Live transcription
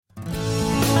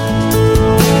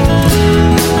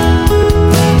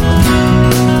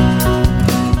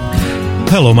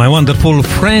Hello, my wonderful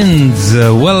friends.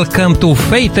 Welcome to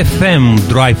Faith FM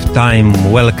Drive Time.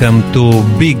 Welcome to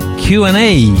Big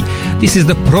Q&A. This is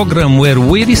the program where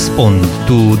we respond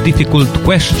to difficult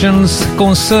questions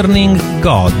concerning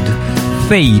God,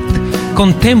 faith,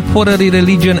 contemporary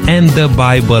religion and the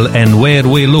Bible, and where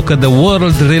we look at the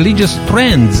world's religious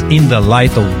trends in the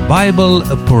light of Bible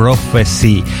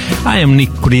prophecy. I am Nick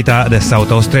Kurita, the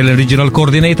South Australian Regional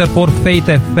Coordinator for Faith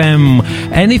FM.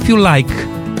 And if you like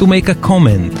to make a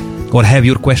comment or have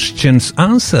your questions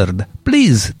answered,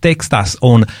 please text us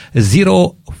on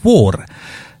 04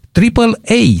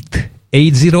 888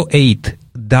 808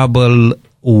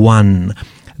 11.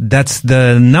 That's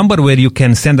the number where you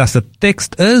can send us a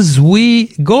text as we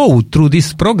go through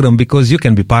this program, because you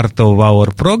can be part of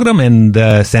our program and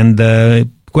send a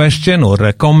question or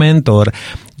a comment or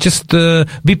just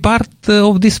be part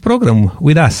of this program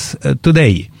with us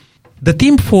today. The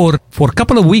theme for a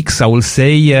couple of weeks, I will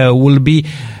say, will be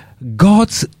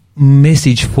God's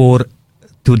message for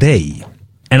today.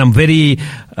 And I'm very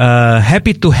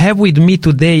happy to have with me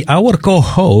today our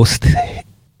co-host,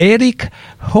 Eric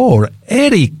Hoare.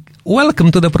 Eric,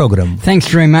 welcome to the program. Thanks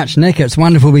very much, Nick. It's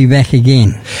wonderful to be back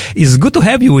again. It's good to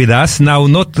have you with us. Now,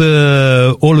 not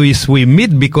always we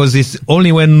meet, because it's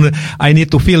only when I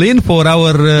need to fill in for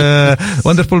our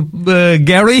wonderful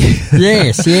Gary.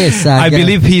 Yes. I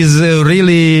believe he's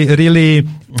really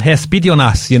has pity on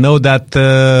us,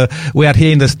 that we are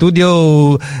here in the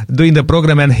studio doing the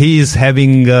program and he's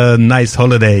having a nice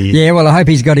holiday. Yeah, well, I hope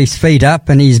he's got his feet up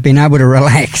and he's been able to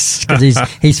relax, because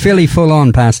he's fairly full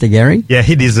on, Pastor Gary. Yeah,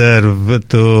 he deserves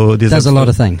does a lot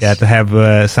of things. Yeah, to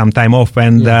have some time off.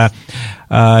 And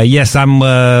yes,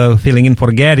 I'm filling in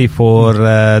for Gary for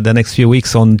the next few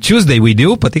weeks. On Tuesday we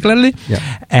do, particularly,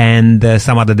 and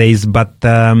some other days. But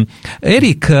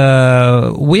Eric,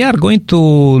 we are going to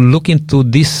look into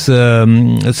this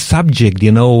subject,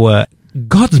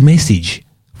 God's message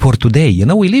for today.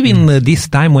 We live in this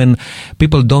time when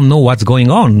people don't know what's going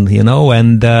on,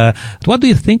 and what do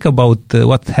you think about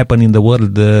what's happened in the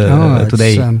world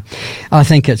today? I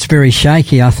think it's very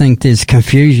shaky. I think there's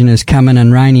confusion is coming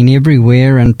and reigning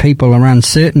everywhere, and people are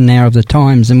uncertain now of the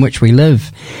times in which we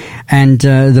live. And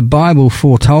the Bible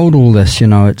foretold all this.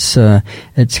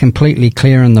 It's completely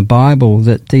clear in the Bible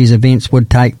that these events would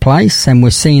take place, and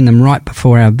we're seeing them right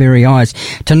before our very eyes.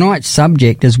 Tonight's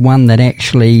subject is one that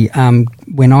actually,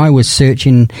 when I was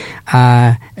searching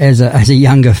as a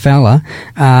younger fella,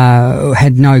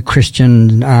 had no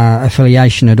Christian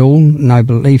affiliation at all, no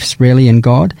beliefs really in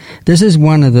God. This is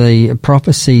one of the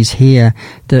prophecies here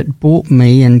that brought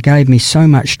me and gave me so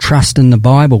much trust in the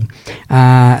Bible.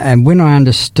 And when I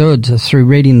understood through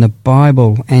reading the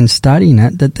Bible and studying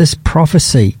it that this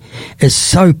prophecy is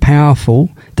so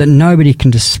powerful that nobody can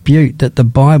dispute that the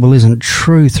Bible isn't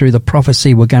true through the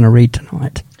prophecy we're going to read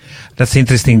tonight. That's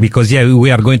interesting, because we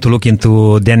are going to look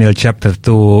into Daniel chapter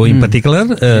 2 in particular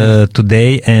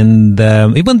today. And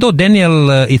even though Daniel,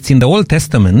 it's in the Old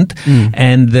Testament,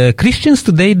 and Christians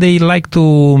today, they like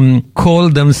to call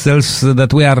themselves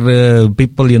that we are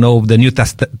people, of the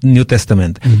New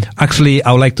Testament. Actually,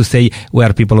 I would like to say we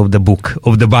are people of the book,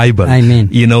 of the Bible. Amen.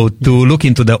 To look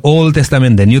into the Old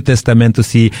Testament, the New Testament, to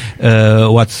see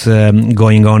what's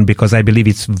going on, because I believe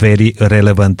it's very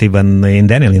relevant even in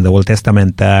Daniel, in the Old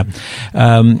Testament.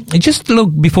 Just look,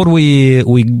 before we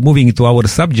moving into our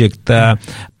subject,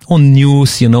 on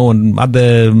news, on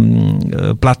other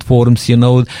platforms,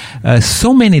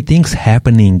 so many things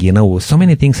happening,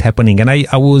 And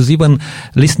I was even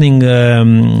listening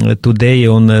today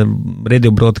on a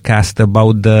radio broadcast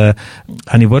about the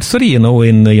anniversary,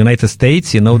 in the United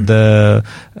States, the,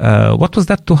 what was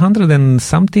that, 200 and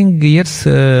something years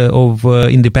of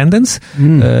independence,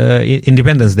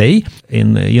 Independence Day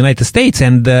in the United States.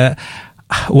 And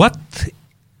what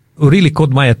really caught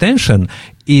my attention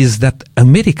is that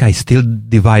America is still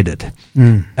divided.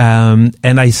 And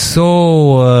I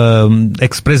saw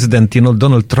ex-president,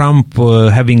 Donald Trump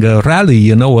having a rally,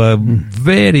 a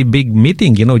very big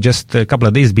meeting, just a couple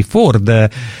of days before the,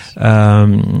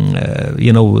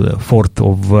 4th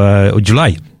of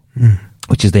July,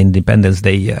 which is the Independence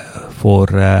Day for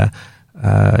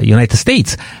United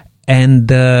States.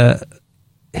 And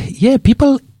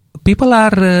people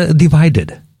are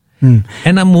divided.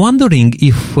 And I'm wondering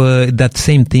if that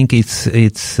same thing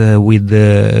it's with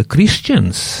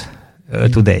Christians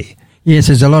today. Yes,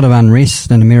 there's a lot of unrest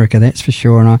in America, that's for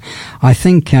sure. And I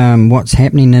think what's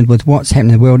happening in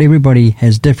the world, everybody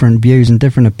has different views and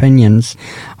different opinions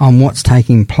on what's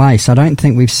taking place. I don't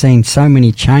think we've seen so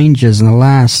many changes in the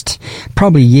last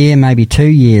probably year, maybe 2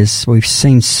 years. We've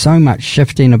seen so much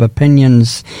shifting of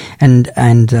opinions and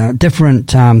different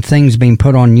things being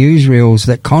put on newsreels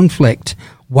that conflict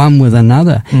one with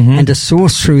another, and to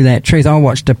source through that truth. I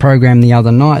watched a program the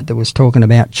other night that was talking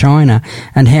about China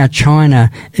and how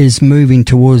China is moving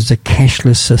towards a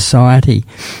cashless society,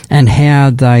 and how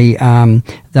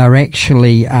they're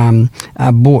actually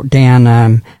brought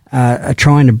down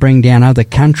trying to bring down other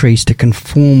countries to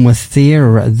conform with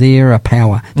their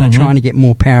power. They're trying to get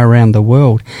more power around the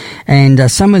world.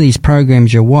 And some of these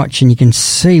programs you watch and you can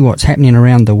see what's happening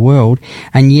around the world,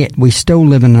 and yet we still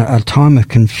live in a time of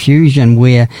confusion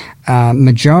where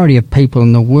majority of people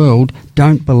in the world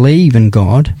don't believe in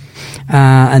God,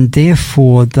 and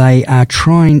therefore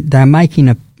they're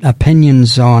making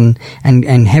opinions on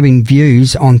and having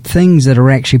views on things that are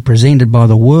actually presented by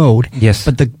the world. Yes.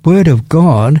 But the Word of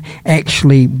God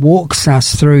actually walks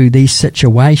us through these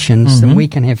situations, that we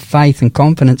can have faith and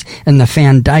confidence in the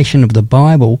foundation of the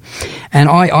Bible. And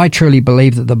I truly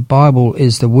believe that the Bible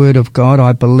is the Word of God.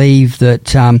 I believe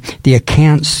that the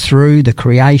accounts through the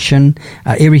creation,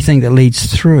 everything that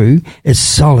leads through is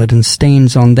solid and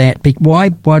stands on that. Why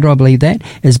do I believe that?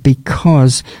 Is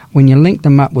because when you link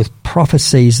them up with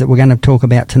prophecies that we're going to talk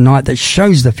about tonight that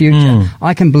shows the future,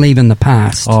 I can believe in the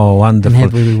past. Oh,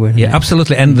 wonderful. Yeah,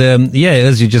 absolutely. And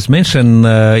as you just mentioned,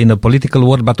 in a political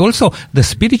world, but also the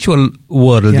spiritual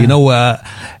world,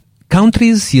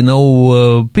 countries,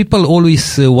 people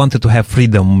always wanted to have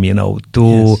freedom,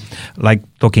 like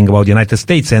talking about the United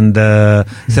States and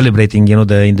celebrating,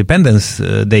 the Independence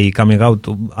Day coming out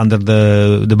under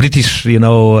the British,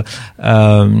 regime,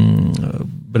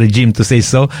 to say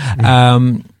so.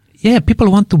 People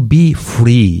want to be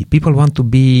free. People want to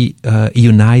be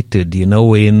united, in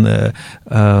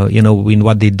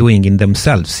what they're doing in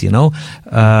themselves,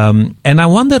 And I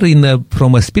wonder,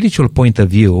 from a spiritual point of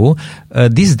view,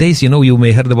 these days, you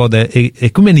may heard about the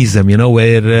ecumenism,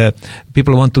 where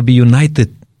people want to be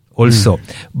united also.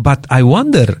 But I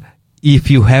wonder if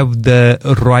you have the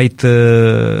right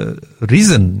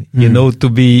reason, to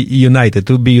be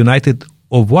united.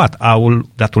 Of what?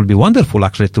 That will be wonderful,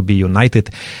 actually, to be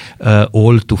united,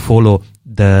 all to follow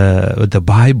the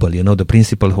Bible, the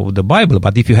principle of the Bible.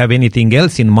 But if you have anything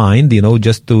else in mind,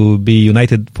 just to be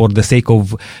united for the sake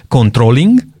of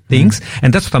controlling things,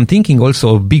 and that's what I'm thinking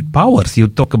also of big powers. You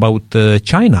talk about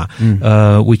China,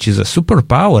 which is a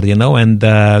superpower, and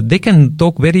they can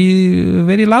talk very,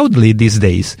 very loudly these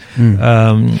days.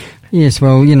 Yes,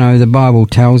 well, the Bible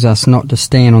tells us not to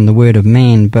stand on the word of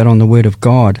man, but on the word of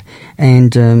God.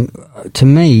 And to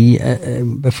me,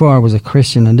 before I was a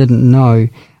Christian, I didn't know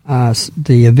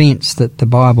the events that the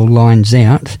Bible lines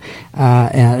out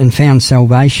and found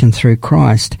salvation through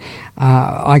Christ.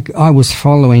 I was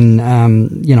following,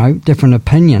 different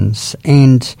opinions.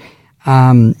 And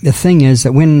the thing is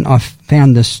that when I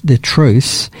found the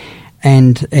truths,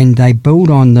 and they build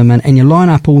on them, and you line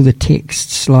up all the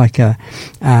texts like a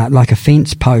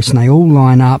fence post, and they all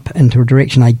line up into a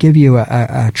direction. They give you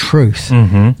a truth.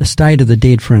 The state of the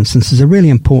dead, for instance, is a really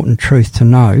important truth to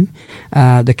know.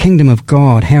 The kingdom of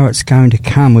God, how it's going to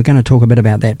come. We're going to talk a bit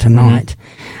about that tonight.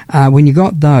 When you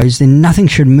got those, then nothing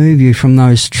should move you from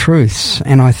those truths.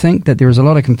 And I think that there is a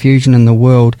lot of confusion in the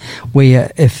world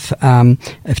where if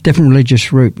different religious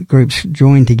groups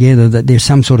join together, that there's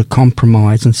some sort of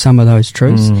compromise in some of those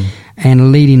truths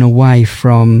and leading away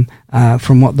from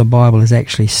what the Bible is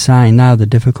actually saying. They are the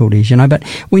difficulties, But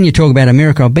when you talk about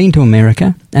America, I've been to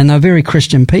America, and they're very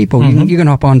Christian people. You can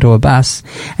hop onto a bus,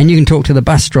 and you can talk to the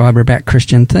bus driver about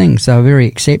Christian things. They're very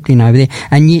accepting over there.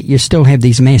 And yet you still have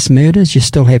these mass murders. You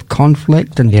still have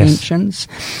conflict and tensions.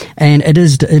 And it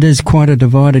is quite a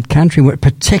divided country,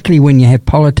 particularly when you have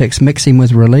politics mixing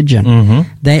with religion.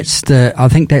 I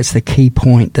think that's the key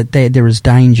point, that there is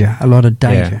danger, a lot of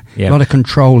danger, a lot of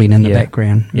controlling in the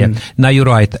background. Now you're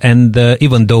right. And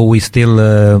even though we still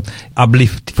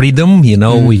uplift freedom,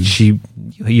 which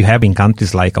you have in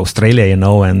countries like Australia,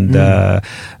 and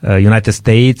United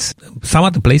States, some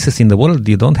other places in the world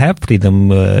you don't have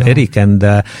freedom, Eric. And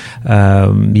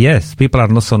yes, people are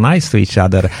not so nice to each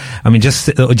other. I mean,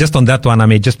 just on that one, I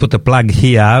may just put a plug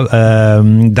here.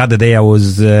 The other day I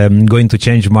was going to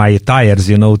change my tires,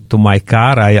 to my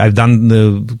car. I've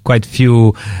done quite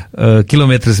few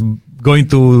kilometers going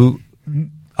to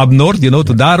up north,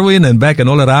 to Darwin and back and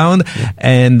all around. Yeah.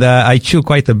 And I chew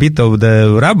quite a bit of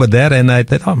the rubber there, and I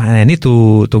thought, oh man, I need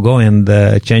to go and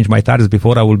change my tires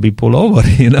before I will be pulled over,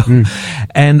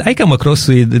 And I come across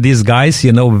with these guys,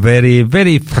 very,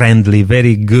 very friendly,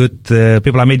 very good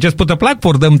people. I may just put a plug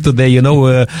for them today,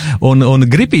 on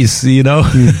Grippies,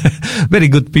 very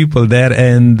good people there,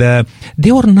 and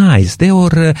they were nice. They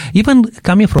were even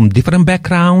coming from different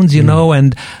backgrounds,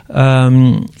 and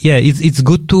it's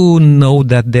good to know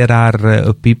that there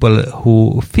are people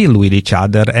who feel with each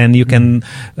other, and you can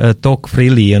talk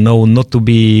freely, not to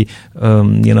be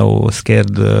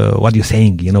scared what you're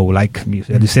saying, like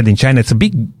you said in China. It's a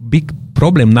big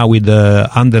problem now with the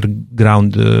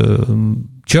underground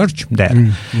church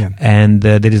there, and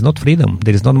there is not freedom.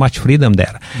 There is not much freedom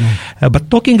there. But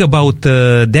talking about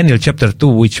Daniel chapter 2,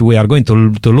 which we are going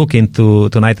to look into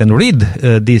tonight and read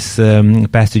this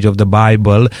passage of the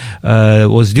Bible,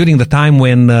 was during the time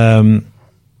when another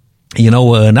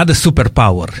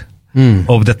superpower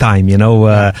of the time,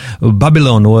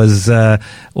 Babylon was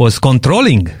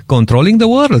controlling the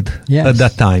world at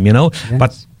that time,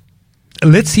 But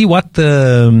let's see what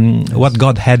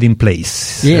God had in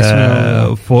place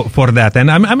for that.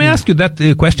 And I may ask you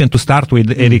that question to start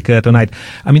with, Eric, tonight.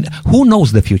 I mean, who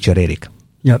knows the future, Eric?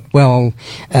 Yeah, well,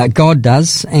 God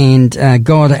does, and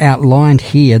God outlined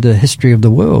here the history of the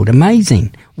world.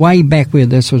 Amazing. Way back where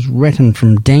this was written,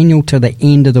 from Daniel to the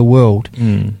end of the world.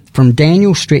 From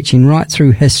Daniel stretching right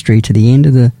through history to the end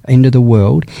of the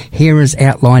world, here is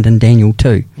outlined in Daniel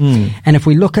 2. And if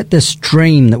we look at this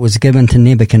dream that was given to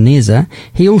Nebuchadnezzar,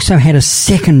 he also had a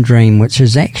second dream, which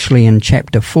is actually in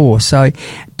chapter 4. So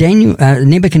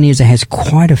Nebuchadnezzar has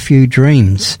quite a few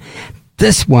dreams.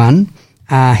 This one,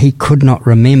 he could not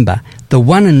remember. The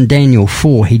one in Daniel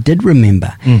 4, he did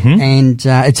remember. And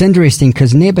it's interesting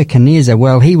because Nebuchadnezzar,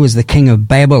 well, he was the king of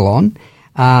Babylon,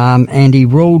 and he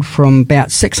ruled from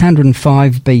about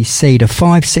 605 BC to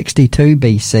 562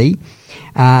 BC.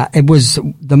 He was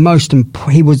the most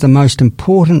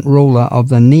important ruler of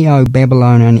the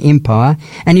Neo-Babylonian Empire,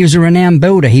 and he was a renowned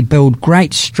builder. He built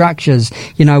great structures.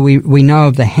 We know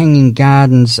of the Hanging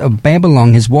Gardens of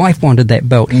Babylon. His wife wanted that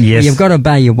built. Yes. You've got to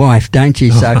obey your wife, don't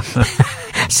you?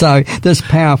 So this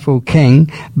powerful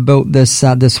king built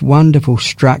this wonderful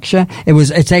structure.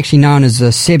 It's actually known as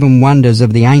the Seven Wonders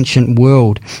of the Ancient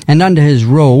World. And under his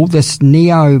rule, this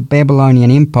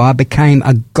Neo-Babylonian Empire became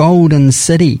a golden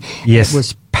city. Yes. It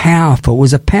was powerful. It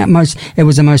was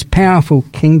the most powerful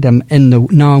kingdom in the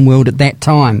known world at that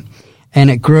time, and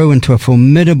it grew into a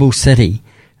formidable city.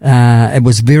 It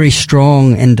was very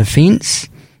strong in defense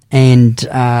and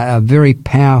a very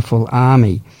powerful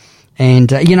army.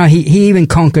 And, he even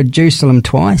conquered Jerusalem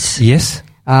twice. Yes.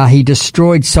 He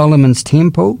destroyed Solomon's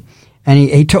temple, and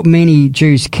he took many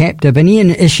Jews captive, and he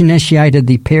initiated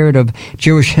the period of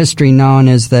Jewish history known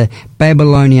as the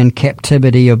Babylonian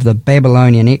captivity of the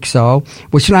Babylonian exile,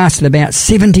 which lasted about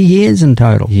 70 years in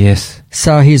total. Yes.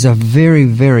 So he's a very,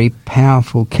 very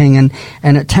powerful king.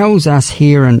 And it tells us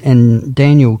here in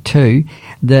Daniel 2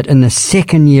 that in the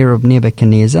second year of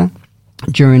Nebuchadnezzar,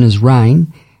 during his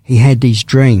reign, he had these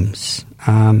dreams.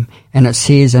 And it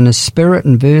says in his spirit,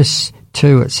 in verse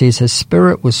 2, it says, his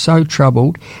spirit was so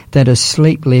troubled that his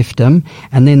sleep left him.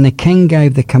 And then the king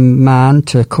gave the command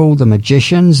to call the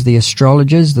magicians, the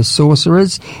astrologers, the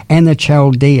sorcerers, and the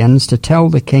Chaldeans to tell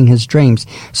the king his dreams.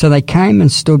 So they came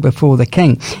and stood before the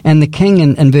king. And the king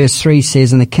in verse 3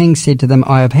 says, and the king said to them,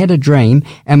 I have had a dream,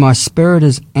 and my spirit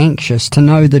is anxious to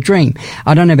know the dream.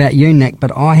 I don't know about you, Nick,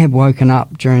 but I have woken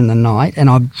up during the night and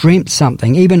I've dreamt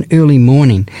something, even early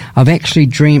morning. I've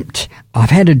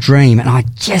had a dream, and I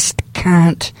just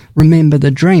can't remember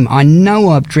the dream. I know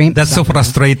I've dreamt That's something. so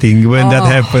frustrating when that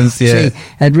happens, yeah. See,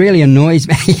 it really annoys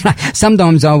me.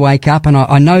 Sometimes I wake up and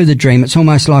I know the dream. It's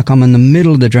almost like I'm in the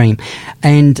middle of the dream.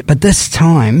 But this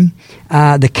time,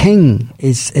 the king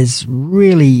is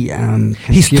really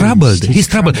He's troubled. He's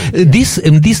troubled. Yeah.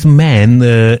 This man,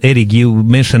 Eric, you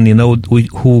mentioned,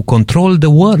 who controlled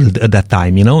the world at that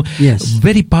time, Yes.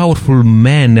 Very powerful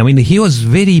man. I mean, he was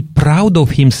very proud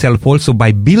of himself also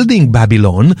by building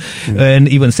Babylon, and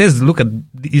even says, look at,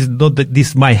 is not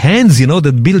this my hands,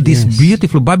 that build this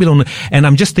beautiful Babylon. And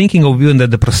I'm just thinking of you in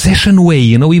the procession way,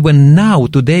 even now,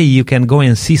 today, you can go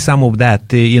and see some of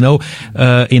that, in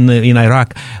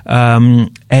Iraq.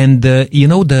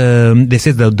 They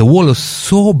said that the wall is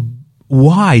so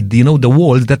wide, the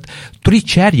walls, that 3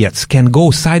 chariots can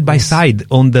go side by side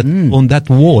on that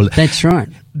wall. That's right.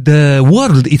 The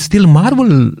world is still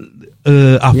marvel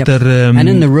after... and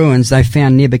in the ruins, they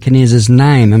found Nebuchadnezzar's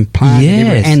name and planted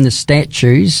Yes. and the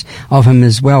statues of him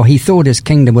as well. He thought his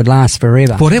kingdom would last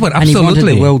forever. Forever, And he wanted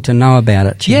absolutely. the world to know about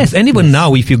it. you Yes, know. and even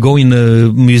now, if you go in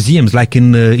museums, like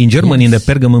in Germany, in the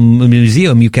Pergamum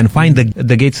Museum, you can find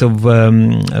the gates of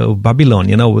Babylon.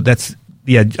 You know, that's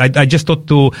I just thought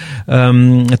to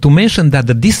mention that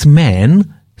this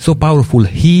man, so powerful,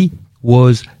 he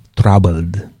was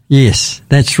troubled. Yes,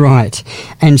 that's right.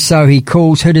 And so he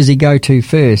calls, who does he go to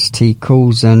first? He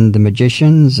calls in the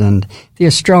magicians and the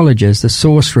astrologers, the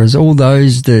sorcerers, all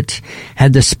those that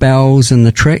had the spells and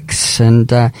the tricks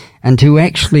and who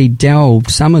actually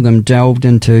some of them delved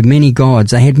into many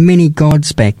gods. They had many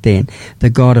gods back then. The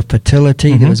god of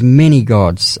fertility, there was many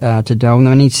gods to delve in.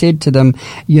 And he said to them,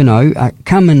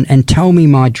 come and tell me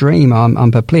my dream.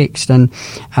 I'm perplexed. And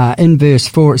in verse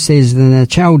 4 it says, then the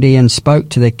Chaldean spoke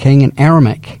to the king in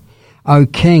Aramaic, O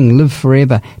king, live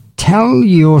forever. Tell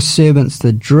your servants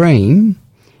the dream,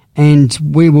 and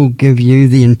we will give you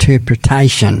the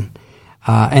interpretation.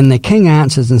 And the king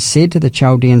answers and said to the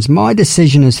Chaldeans, my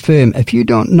decision is firm. If you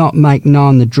do not make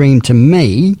known the dream to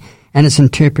me and its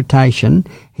interpretation,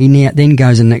 he then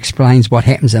goes and explains what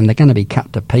happens to them. They're going to be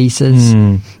cut to pieces.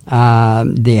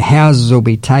 Their houses will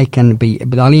be taken.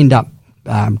 They'll end up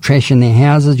trashing their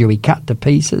houses. You'll be cut to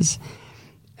pieces.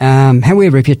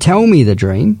 However, if you tell me the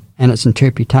dream and its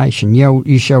interpretation,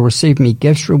 you shall receive me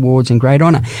gifts, rewards, and great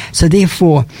honour. So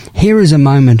therefore, here is a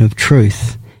moment of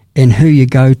truth in who you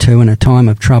go to in a time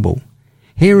of trouble.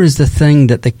 Here is the thing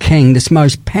that the king, this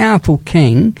most powerful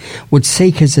king, would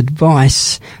seek his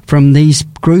advice from these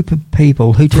group of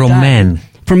people who today... From men.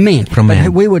 From men. From but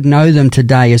men. we would know them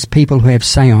today as people who have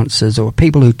seances or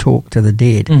people who talk to the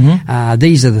dead.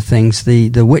 These are the things, the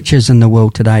witches in the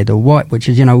world today, the white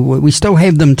witches, we still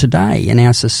have them today in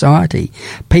our society.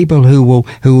 People who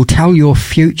will tell your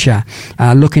future,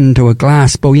 look into a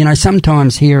glass ball.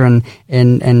 Sometimes here in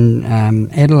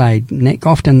Adelaide, Nick,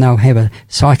 often they'll have a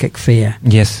psychic fair.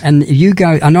 Yes. And you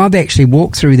go, and I've actually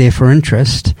walked through there for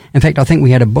interest. In fact, I think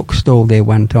we had a bookstall there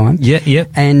one time. Yeah.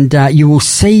 And you will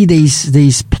see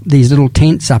these little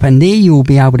tents up, and there you will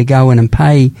be able to go in and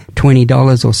pay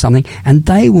 $20 or something, and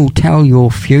they will tell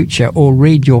your future or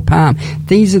read your palm.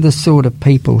 These are the sort of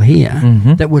people here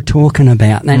that we're talking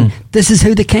about, and this is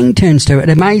who the king turns to. It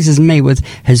amazes me with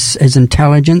his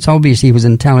intelligence. Obviously, he was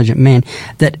an intelligent man.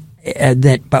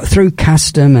 But through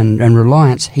custom and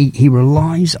reliance, he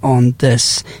relies on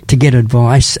this to get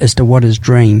advice as to what his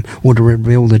dream or to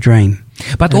reveal the dream.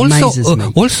 But It also, amazes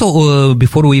me.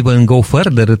 Before we even go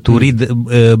further to read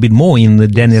a bit more in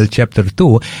Daniel chapter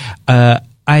 2, I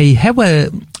have a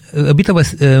bit of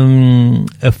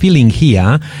a feeling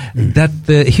here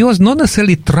that he was not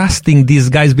necessarily trusting these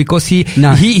guys, because he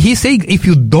said, if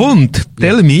you don't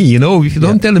tell me, if you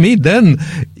don't tell me, then,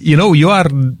 you are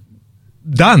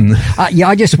done.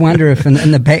 I just wonder if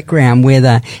in the background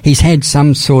whether he's had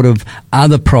some sort of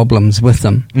other problems with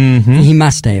them. He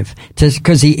must have,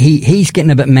 because he's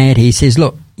getting a bit mad. He says,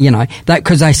 look,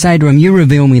 because they say to him, you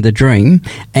reveal me the dream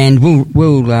and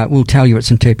we'll tell you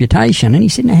its interpretation. And he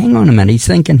said, now hang on a minute. He's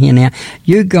thinking here now,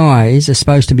 you guys are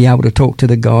supposed to be able to talk to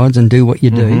the gods and do what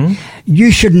you do.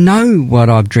 You should know what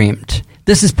I've dreamt.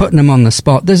 This is putting him on the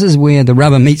spot. This is where the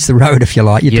rubber meets the road, if you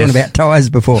like. You're talking about tyres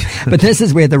before. But this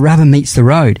is where the rubber meets the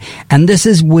road. And this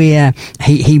is where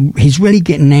he's really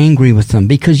getting angry with them,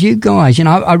 because you guys,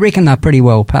 I reckon they're pretty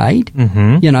well paid.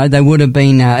 They would have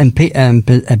been in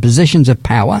positions of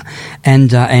power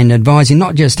and advising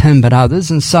not just him but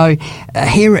others. And so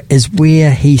here is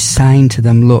where he's saying to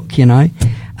them, look,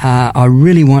 I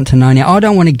really want to know now. I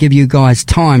don't want to give you guys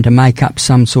time to make up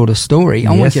some sort of story.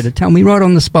 I want you to tell me right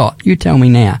on the spot. You tell me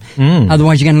now.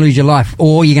 Otherwise you're going to lose your life,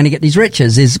 or you're going to get these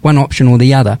riches. There's one option or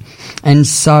the other. And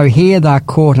so here they're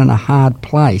caught in a hard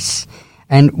place.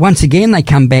 And once again, they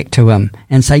come back to him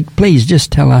and say, please,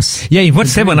 just tell us. Yeah, in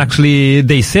verse 7,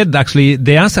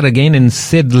 they answered again and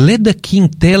said, let the king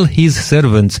tell his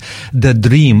servants the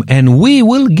dream, and we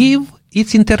will give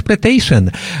its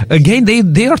interpretation. Again,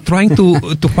 they are trying to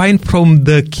find from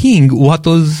the king what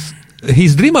was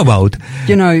his dream about.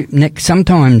 Nick,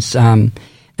 sometimes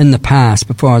in the past,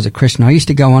 before I was a Christian, I used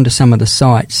to go onto some of the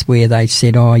sites where they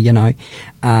said,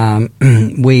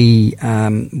 we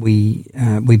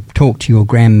talked to your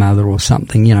grandmother or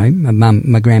something,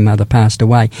 my grandmother passed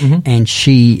away, and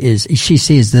she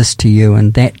says this to you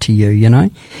and that to you,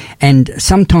 and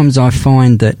sometimes I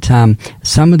find that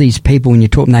some of these people, when you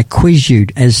talk, they quiz you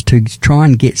as to try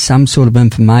and get some sort of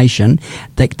information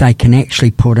that they can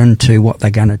actually put into what they're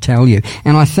going to tell you.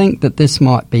 And I think that this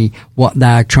might be what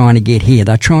they're trying to get here.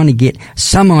 They're trying to get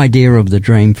some idea of the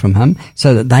dream from him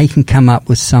so that they can come up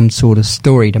with some sort of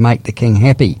story to make the king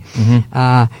happy.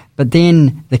 But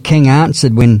then the king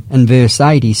answered, when in verse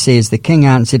 8 he says, the king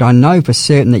answered, I know for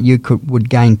certain that you would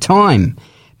gain time,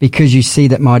 because you see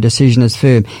that my decision is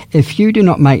firm. If you do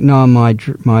not make known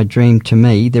my dream to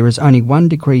me, there is only one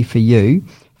decree for you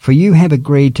have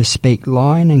agreed to speak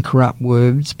lying and corrupt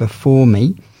words before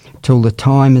me till the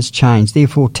time is changed.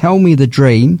 Therefore tell me the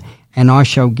dream, and I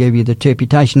shall give you the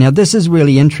interpretation. Now this is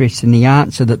really interesting, the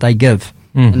answer that they give.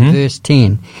 In verse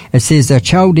 10, it says, the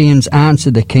Chaldeans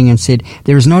answered the king and said,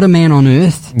 there is not a man on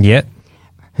earth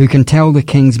who can tell the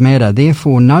king's matter.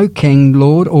 Therefore no king,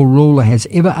 lord, or ruler has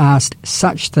ever asked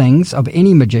such things of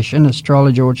any magician,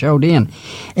 astrologer, or Chaldean.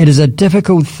 It is a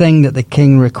difficult thing that the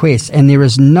king requests, and there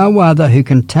is no other who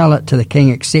can tell it to the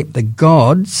king except the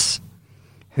gods,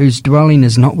 whose dwelling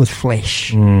is not with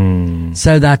flesh.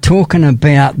 So they're talking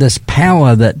about this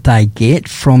power that they get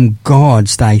from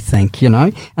gods, they think,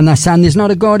 and they're saying there's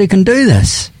not a God who can do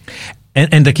this.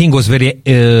 And the king was very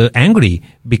angry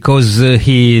because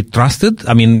he trusted.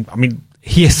 I mean,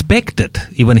 he expected,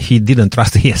 even he didn't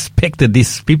trust, he expected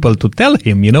these people to tell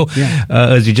him,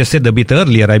 as you just said a bit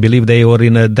earlier, I believe they were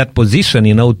in that position,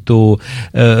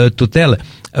 to tell.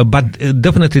 But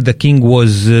definitely the king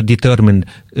was determined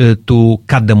to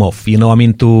cut them off,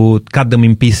 to cut them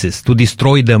in pieces, to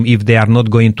destroy them if they are not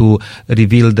going to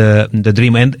reveal the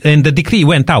dream. And the decree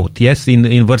went out, yes,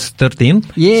 in verse 13.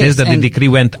 Yes, says that the decree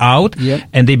went out,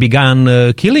 and they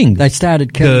began killing. They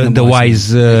started killing the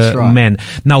wise men.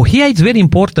 Now here it's very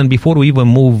important, before we even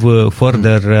move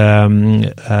further,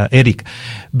 Eric,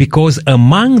 because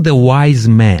among the wise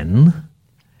men,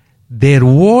 there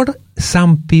were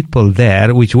some people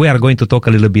there, which we are going to talk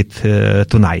a little bit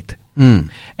tonight. And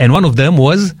one of them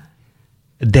was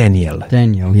Daniel.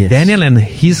 Daniel and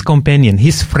his companion,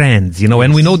 his friends,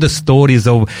 and we know the stories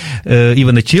of,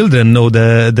 even the children know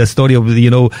the story of,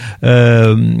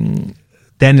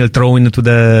 Daniel thrown into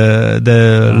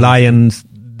the lion's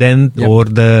den, or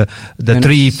the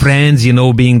three friends,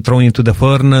 being thrown into the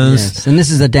furnace. Yes. And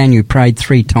this is the Daniel prayed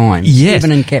 3 times,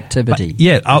 even in captivity.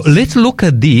 But, let's look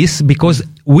at this, because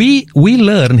we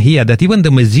learn here that even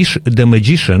the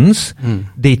magicians,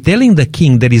 they telling the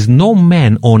king there is no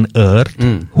man on earth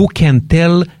who can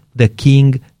tell the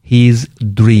king his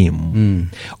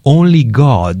dream. Only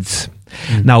gods.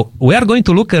 Now, we are going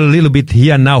to look a little bit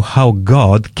here now how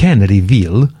God can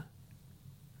reveal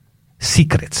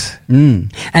secrets and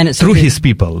it's through his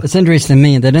people. It's interesting to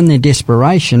me that in their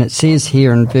desperation, it says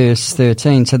here in verse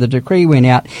 13, so the decree went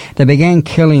out, they began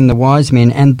killing the wise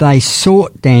men, and they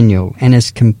sought Daniel and his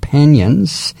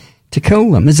companions to kill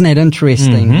them. Isn't that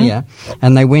interesting here?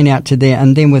 And they went out to there,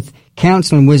 and then with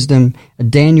counsel and wisdom,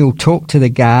 Daniel talked to the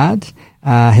guard.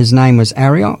 His name was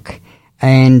Arioch,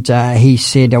 and he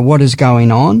said, what is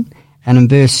going on? And in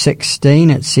verse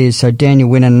 16 it says, so Daniel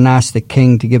went in and asked the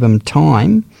king to give him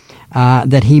time,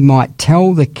 that he might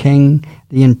tell the king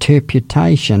the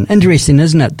interpretation. Interesting,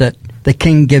 isn't it, that the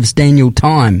king gives Daniel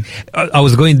time? I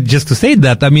was going just to say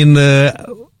that. I mean,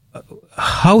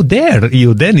 how dare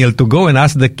you, Daniel, to go and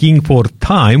ask the king for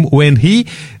time when he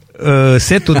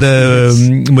said to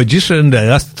the magician,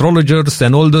 the astrologers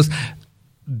and all those,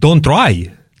 don't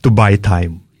try to buy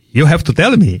time. You have to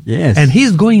tell me. Yes. And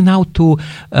he's going now to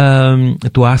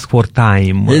ask for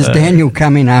time. Here's Daniel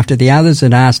coming after the others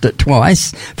had asked it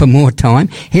twice for more time.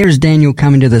 Here's Daniel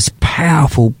coming to this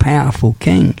powerful, powerful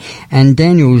king. And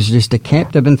Daniel's just a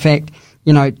captive. In fact,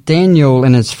 Daniel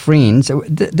and his friends,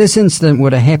 this incident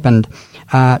would have happened.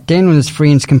 Daniel and his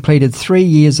friends completed 3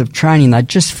 years of training. They'd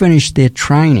just finished their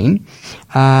training.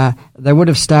 They would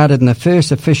have started in the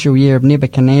first official year of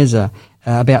Nebuchadnezzar,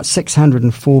 about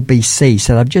 604 BC.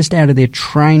 So they're just out of their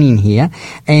training here.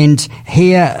 And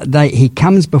here he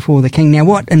comes before the king. Now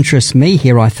what interests me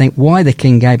here, I think, why the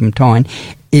king gave him time,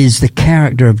 is the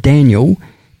character of Daniel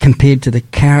compared to the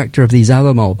character of these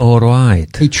other mob. All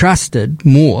right. He trusted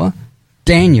more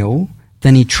Daniel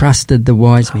than he trusted the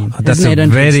wise men. That's a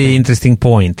very interesting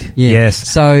point. Yeah. Yes.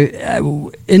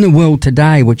 So in the world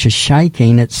today, which is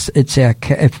shaking, it's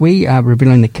if we are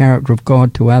revealing the character of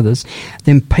God to others,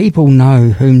 then people know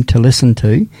whom to listen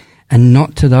to, and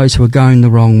not to those who are going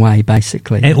the wrong way,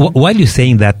 basically. And while you're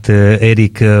saying that,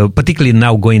 Eric, particularly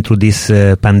now going through this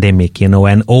pandemic, and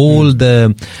all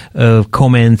the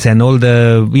comments and all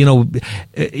the,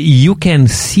 you can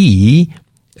see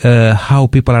how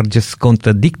people are just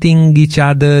contradicting each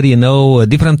other,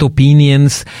 different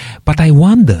opinions. But I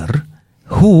wonder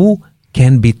who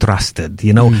can be trusted,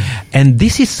 And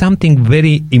this is something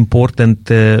very important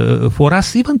for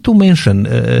us even to mention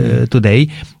today.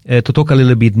 to talk a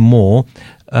little bit more,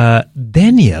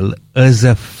 Daniel, as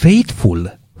a faithful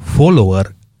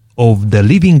follower of the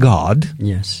living God,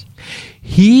 yes,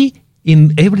 he,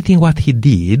 in everything what he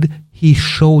did, he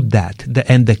showed that.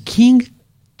 And the king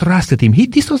trusted him.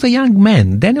 This was a young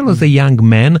man. Daniel was a young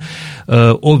man,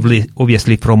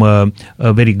 obviously from a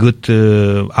very good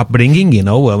upbringing, you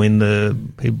know. I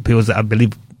mean, he was, I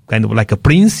believe, kind of like a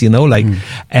prince, you know, like,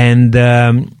 and,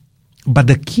 but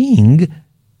the king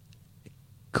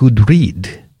could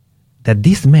read that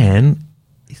this man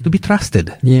is to be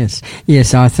trusted. Yes,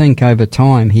 I think over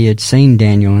time he had seen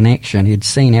Daniel in action. He had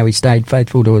seen how he stayed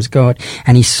faithful to his God,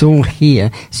 and he saw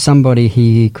here somebody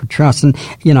he could trust. And,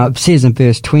 you know, it says in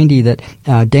verse 20 that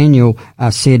Daniel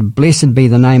said, "Blessed be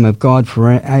the name of God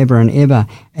forever and ever,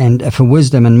 and for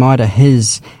wisdom and might are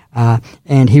his."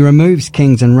 And he removes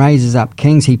kings and raises up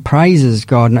kings. He praises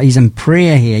God. He's in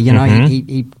prayer here, you know.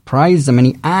 He praises him, and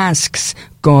he asks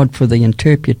God for the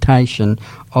interpretation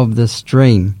of this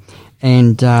dream.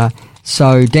 And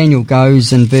so Daniel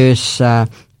goes in verse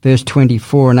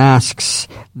 24 and asks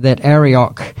that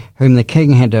Arioch, whom the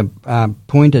king had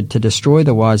appointed to destroy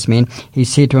the wise men, he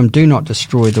said to him, "Do not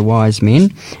destroy the wise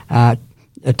men.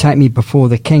 Take me before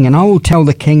the king, and I will tell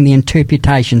the king the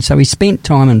interpretation." So he spent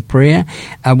time in prayer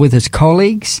with his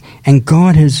colleagues, and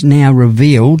God has now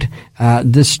revealed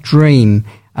this dream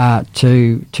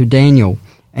to Daniel.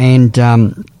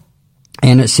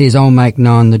 And it says, "I'll make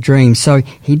known the dream." So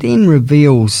he then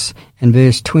reveals, in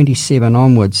verse 27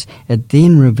 onwards, it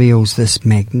then reveals this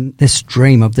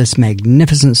dream of this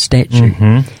magnificent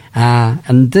statue.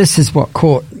 And this is what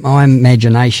caught my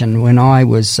imagination when I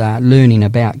was learning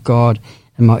about God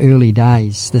in my early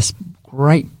days, this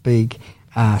great big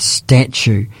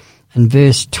statue. In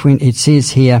verse 20, it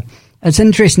says here, it's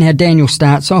interesting how Daniel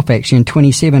starts off actually in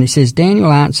 27. It says,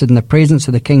 "Daniel answered in the presence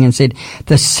of the king and said,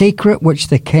 the secret which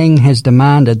the king has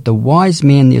demanded, the wise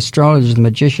men, the astrologers, the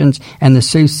magicians, and the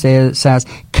soothsayers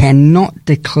cannot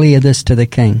declare this to the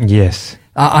king." Yes.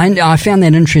 I found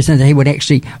that interesting that he would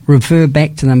actually refer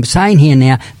back to them, saying here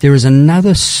now, there is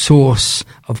another source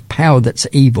of power that's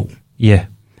evil. Yeah.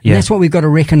 And that's what we've got to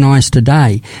recognise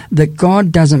today, that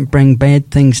God doesn't bring bad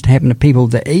things to happen to people.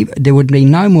 There would be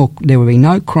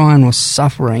no crying or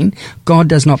suffering. God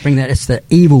does not bring that. It's the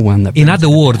evil one that brings. In other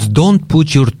words, don't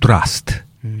put your trust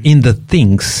in the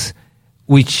things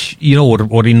which, you know,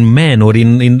 or in men, or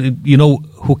in you know,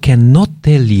 who cannot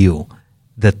tell you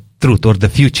the truth or the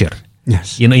future.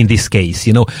 Yes. You know, in this case,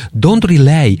 you know, don't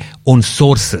rely on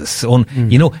sources,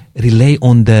 you know, rely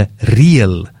on the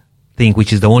real thing,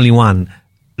 which is the only one,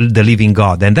 the living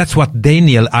God. And that's what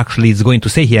Daniel actually is going to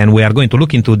say here, and we are going to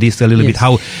look into this a little bit,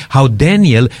 how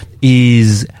Daniel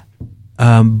is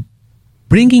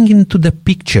bringing into the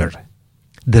picture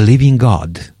the living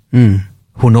God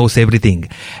who knows everything,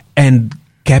 and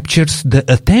captures the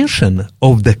attention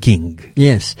of the king.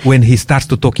 Yes. When he starts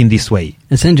to talk in this way.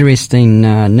 It's interesting,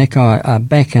 Nick,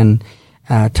 back in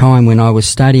time when I was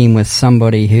studying with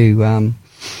somebody who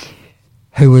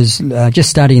was just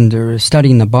studying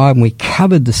the Bible, we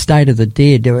covered the state of the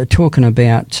dead. They were talking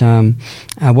about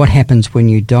what happens when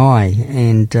you die,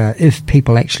 and if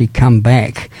people actually come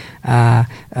back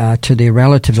to their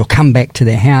relatives or come back to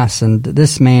their house. And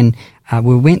this man,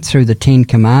 we went through the 10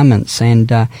 Commandments, and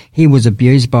he was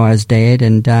abused by his dad,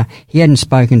 and he hadn't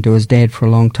spoken to his dad for a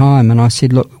long time. And I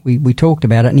said, look, we talked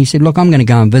about it, and he said, look, I'm going to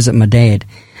go and visit my dad.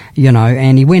 You know,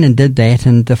 and he went and did that,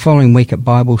 and the following week at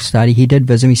Bible study, he did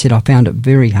visit him. He said, I found it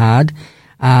very hard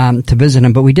to visit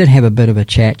him, but we did have a bit of a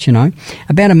chat, you know.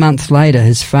 About a month later,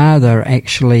 his father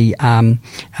actually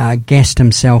gassed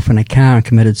himself in a car and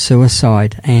committed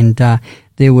suicide, and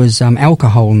there was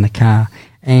alcohol in the car,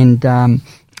 and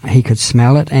he could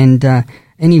smell it, and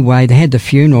anyway, they had the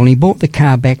funeral, and he brought the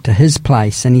car back to his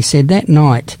place, and he said that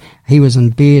night he was in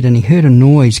bed, and he heard a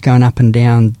noise going up and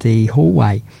down the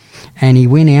hallway. And he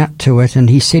went out to it, and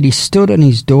he said he stood in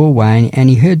his doorway, and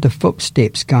he heard the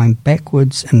footsteps going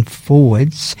backwards and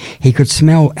forwards. He could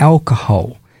smell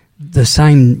alcohol, the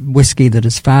same whiskey that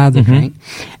his father drank.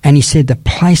 And he said the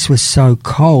place was so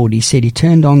cold. He said he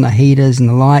turned on the heaters and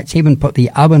the lights, even put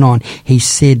the oven on. He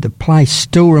said the place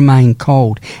still remained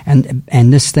cold, and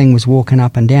this thing was walking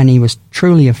up and down. He was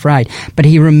truly afraid. But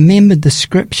he remembered the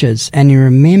scriptures, and he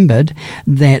remembered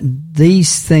that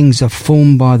these things are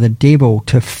formed by the devil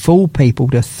to fool people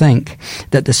to think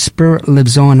that the spirit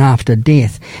lives on after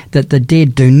death, that the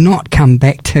dead do not come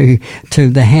back to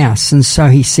the house. And so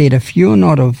he said, if you're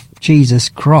not of Jesus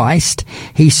Christ,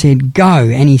 he said, go.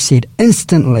 And he said,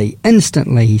 instantly,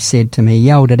 he said to me,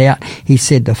 yelled it out. He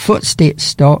said, the footsteps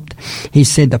stopped. He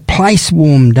said, the place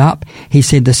warmed up. He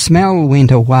said, the smell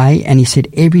went away. And he said,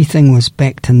 everything was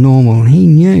back to normal. And he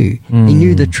knew. He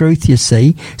knew the truth, you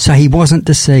see. So he wasn't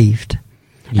deceived.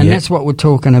 And that's what we're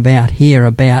talking about here,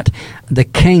 about the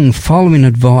king following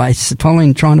advice,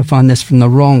 trying to find this from the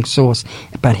wrong source.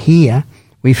 But here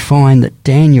we find that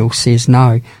Daniel says,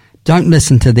 no, don't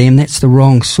listen to them. That's the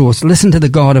wrong source. Listen to the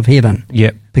God of heaven.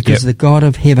 Because the God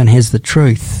of heaven has the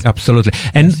truth. Absolutely.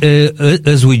 And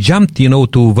as we jumped,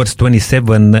 to verse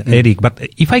 27, Eric, but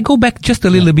if I go back just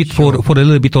a little bit for a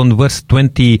little bit on verse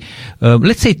 20,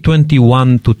 let's say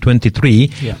 21 to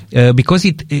 23, because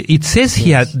it says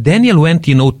here, Daniel went,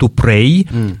 to pray,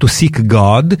 to seek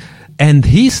God, and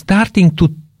he's starting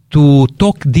to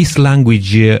talk this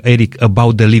language, Eric,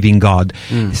 about the living God.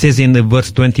 It says in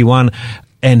verse 21,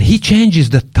 and he changes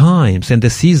the times and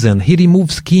the season. He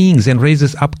removes kings and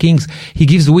raises up kings. He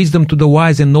gives wisdom to the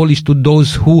wise and knowledge to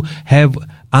those who have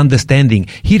understanding.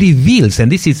 He reveals,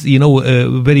 and this is,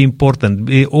 very important.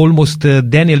 Almost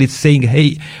Daniel is saying,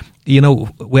 hey, we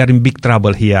are in big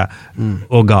trouble here.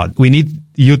 Oh God, we need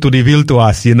you to reveal to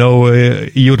us,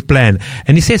 your plan.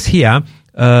 And he says here,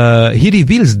 he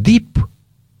reveals deep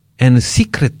and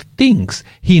secret things.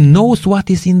 He knows what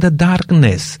is in the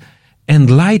darkness,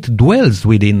 and light dwells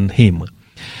within him.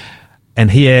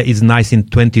 And here is nice in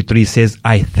 23, says,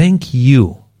 I thank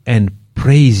you and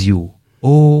praise you,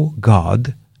 O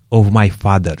God of my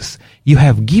fathers. You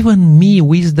have given me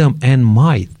wisdom and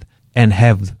might, and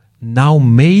have now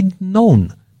made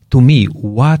known to me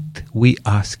what we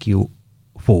ask you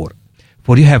for.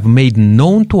 For you have made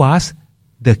known to us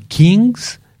the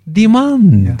king's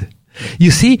demand.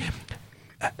 You see,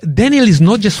 Daniel is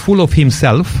not just full of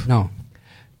himself. No.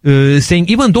 Saying,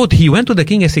 even though he went to the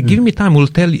king and said, give me time, we'll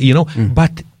tell you,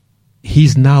 but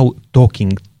he's now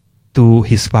talking to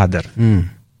his father,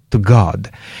 to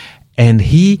God. And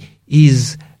he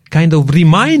is kind of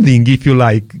reminding, if you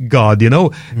like, God,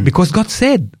 because God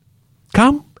said,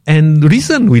 come and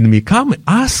reason with me, come,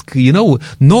 ask,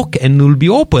 knock and you'll be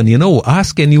open,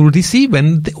 ask and you'll receive,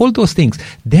 and all those things.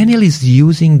 Daniel is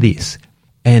using this,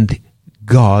 and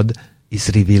God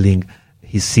is revealing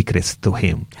his secrets to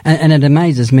him. And it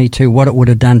amazes me too what it would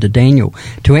have done to Daniel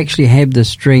to actually have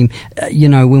this dream.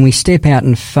 When we step out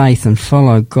in faith and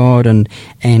follow God and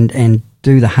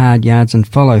do the hard yards and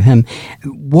follow him,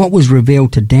 what was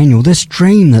revealed to Daniel, this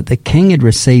dream that the king had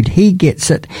received, he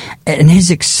gets it, and his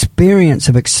experience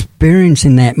of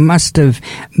experiencing that must have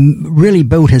really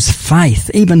built his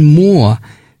faith even more,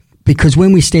 because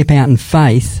when we step out in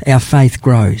faith, our faith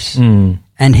grows.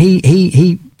 And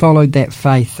he followed that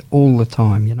faith all the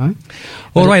time,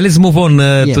 All right, let's move on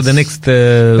to the next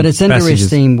But it's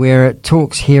interesting where it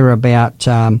talks here about,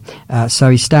 so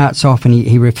he starts off and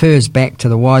he refers back to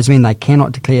the wise men. They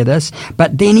cannot declare this.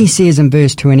 But then he says in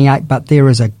verse 28, but there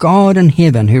is a God in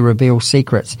heaven who reveals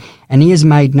secrets, and he has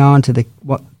made known to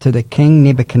the king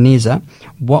Nebuchadnezzar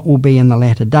what will be in the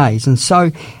latter days. And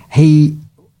so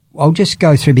I'll just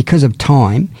go through, because of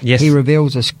time, he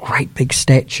reveals this great big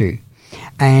statue.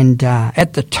 And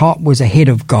at the top was a head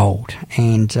of gold,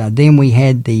 and then we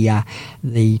had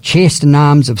the chest and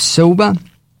arms of silver,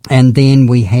 and then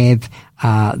we have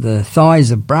the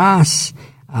thighs of brass,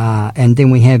 and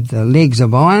then we have the legs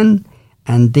of iron,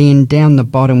 and then down the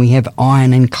bottom we have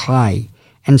iron and clay.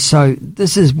 And so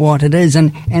this is what it is,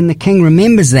 and the king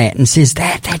remembers that and says,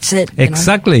 that's it.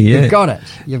 Exactly, You've got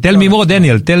it. Tell me more,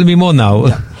 Daniel. Tell me more now.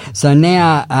 Yeah. So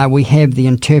now we have the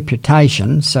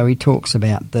interpretation. So he talks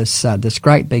about this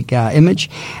great big image,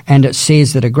 and it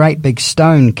says that a great big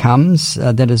stone comes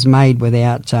that is made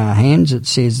without hands. It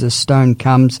says this stone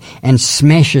comes and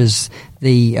smashes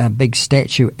the big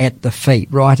statue at the feet,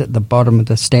 right at the bottom of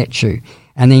the statue,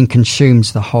 and then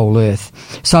consumes the whole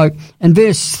earth. So in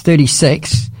verse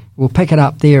 36, we'll pick it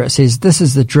up there. It says, this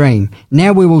is the dream.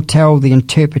 Now we will tell the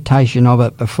interpretation of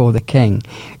it before the king.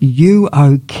 You,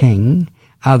 O king,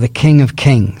 are the King of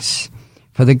kings.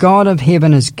 For the God of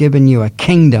heaven has given you a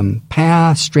kingdom,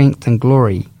 power, strength, and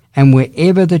glory. And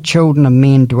wherever the children of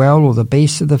men dwell, or the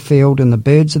beasts of the field and the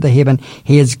birds of the heaven,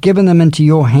 he has given them into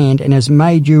your hand and has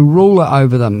made you ruler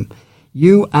over them.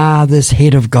 You are this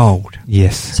head of gold.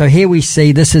 Yes. So here we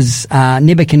see this is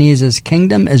Nebuchadnezzar's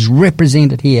kingdom is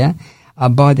represented here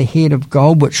by the head of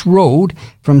gold, which ruled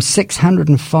from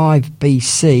 605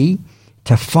 BC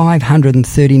to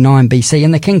 539 BC.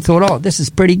 And the king thought, this is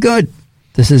pretty good.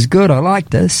 This is good. I like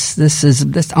this.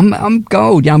 I'm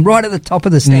gold. I'm right at the top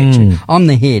of the statue. I'm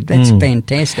the head. That's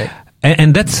fantastic.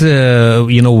 And that's,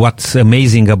 what's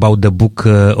amazing about the book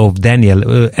of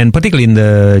Daniel, and particularly in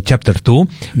the chapter 2.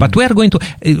 But we are going to,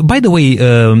 by the way,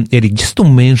 Eric, just to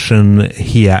mention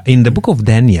here, in the book of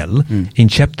Daniel, in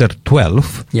chapter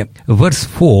 12, verse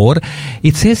 4,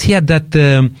 it says here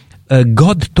that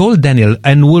God told Daniel,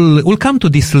 and we'll come to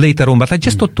this later on, but I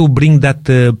just thought to bring that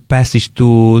passage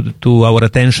to our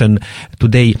attention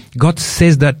today. God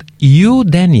says that you,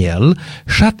 Daniel,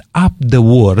 shut up the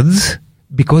words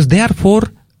because they are for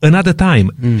another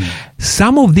time.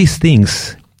 Some of these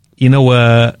things,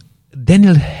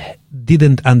 Daniel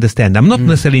didn't understand. I'm not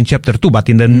necessarily in chapter 2, but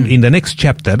in the next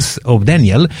chapters of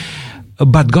Daniel.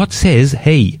 But God says,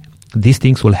 hey, these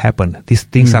things will happen. These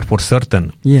things are for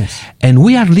certain. Yes. And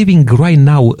we are living right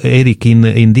now, Eric,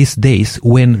 in these days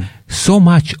when so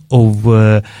much of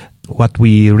what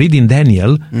we read in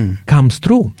Daniel comes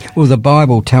true. Well, the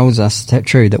Bible tells us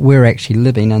that we're actually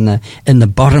living in the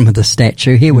bottom of the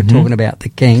statue. Here we're talking about the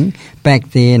king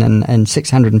back then in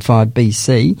 605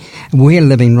 BC. We're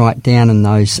living right down in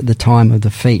the time of the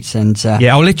feet. And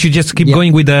I'll let you just keep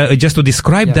going with just to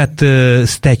describe that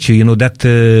statue.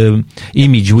 That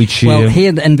image which. Well,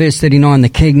 here in verse 39, the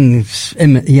king,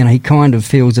 he kind of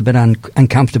feels a bit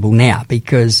uncomfortable now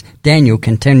because Daniel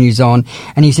continues on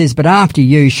and he says, "But after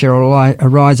you shall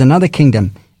arise another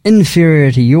kingdom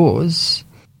inferior to yours,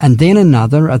 and then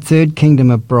another, a third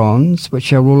kingdom of bronze, which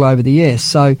shall rule over the earth."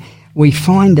 So we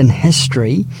find in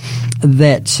history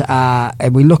that,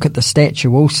 we look at the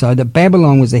statue also, that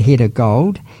Babylon was the head of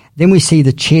gold. Then we see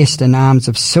the chest and arms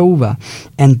of silver.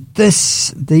 And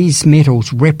these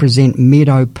metals represent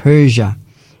Medo-Persia.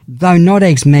 Though not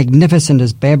as magnificent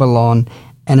as Babylon,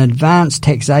 an advanced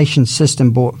taxation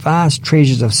system brought vast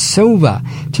treasures of silver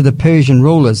to the Persian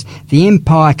rulers. The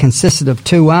empire consisted of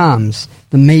two arms,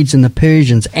 the Medes and the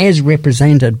Persians, as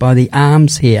represented by the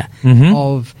arms here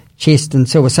of chest and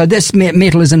silver. So this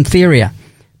metal is inferior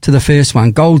to the first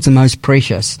one. Gold's the most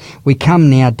precious. We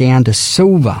come now down to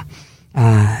silver,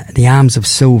 the arms of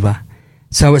silver.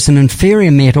 So it's an inferior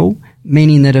metal,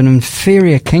 meaning that an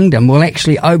inferior kingdom will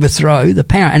actually overthrow the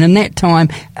power. And in that time,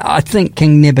 I think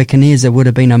King Nebuchadnezzar would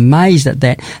have been amazed at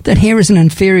that here is an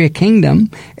inferior kingdom,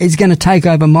 is going to take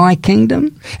over my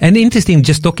kingdom. And interesting,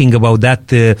 just talking about that,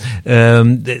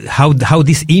 how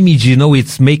this image,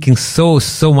 it's making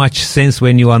so much sense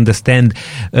when you understand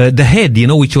the head,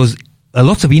 which was a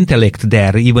lot of intellect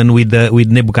there, even with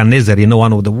Nebuchadnezzar,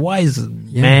 one of the wise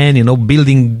men,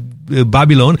 building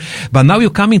Babylon, but now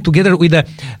you're coming together with a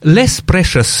less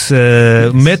precious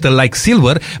metal like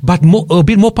silver, but a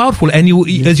bit more powerful. And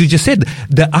as you just said,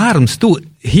 the arms too.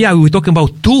 Here we're talking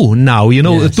about two now,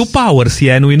 two powers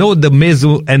here, and we know the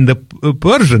Meso and the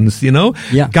Persians,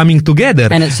 coming together.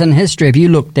 And it's in history. If you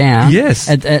look down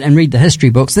and read the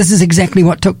history books, this is exactly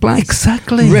what took place.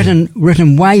 Exactly.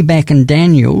 Written way back in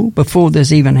Daniel before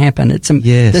this even happened.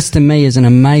 This to me is an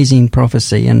amazing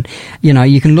prophecy. And,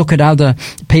 you can look at other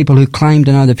people who claim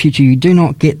to know the future. You do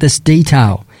not get this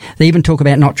detail. They even talk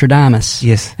about Nostradamus.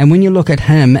 Yes. And when you look at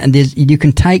him, and you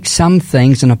can take some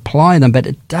things and apply them, but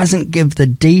it doesn't give the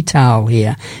detail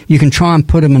here. You can try and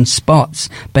put them in spots.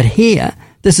 But here,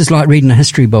 this is like reading a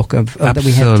history book that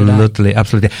we have today.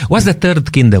 Absolutely. What's the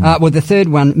third kingdom? Well, the third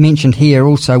one mentioned here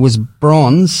also was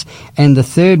bronze, and the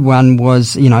third one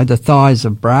was, the thighs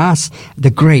of brass. The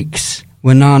Greeks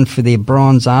were known for their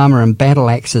bronze armor and battle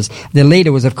axes. Their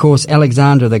leader was, of course,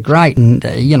 Alexander the Great, and,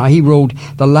 he ruled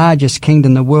the largest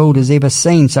kingdom the world has ever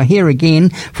seen. So here again,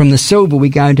 from the silver, we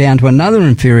go down to another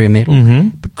inferior metal.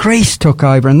 But Greece took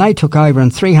over, and they took over in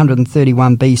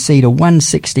 331 BC to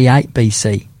 168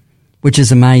 BC, which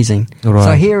is amazing. Right.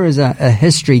 So here is a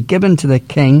history given to the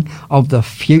king of the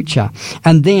future.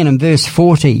 And then in verse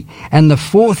 40, and the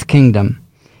fourth kingdom,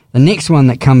 the next one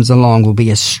that comes along will be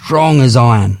as strong as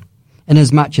iron,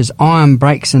 inasmuch as iron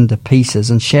breaks into pieces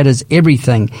and shatters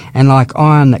everything, and like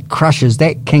iron that crushes,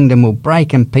 that kingdom will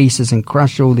break in pieces and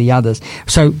crush all the others.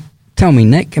 So tell me,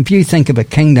 Nick, if you think of a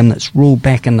kingdom that's ruled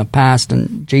back in the past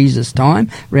in Jesus' time,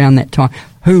 around that time,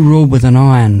 who ruled with an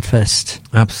iron fist?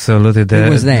 Absolutely. Who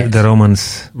was that? The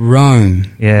Romans. Rome.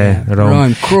 Yeah,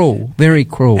 Rome. Cruel, very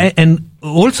cruel. And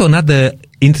also another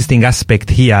interesting aspect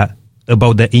here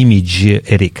about the image,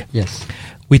 Eric. Yes.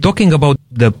 We're talking about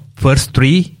the first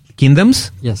three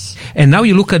kingdoms. Yes. And now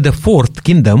you look at the fourth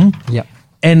kingdom. Yep.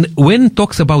 And when it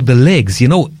talks about the legs,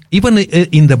 even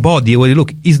in the body, when you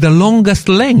look, is the longest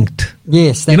length.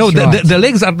 Yes, that's right. The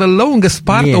legs are the longest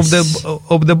part of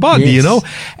the body, yes.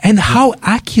 And how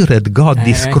accurate God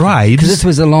describes. Because this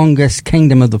was the longest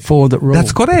kingdom of the four that ruled.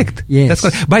 That's correct. Yes. That's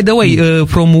correct. By the way,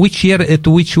 from which year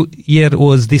to which year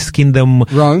was this kingdom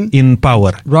Rome in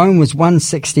power? Rome was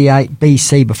 168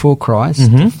 BC before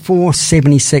Christ,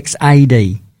 476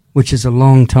 AD. Which is a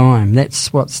long time.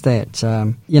 What's that?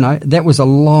 That was a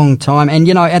long time. And,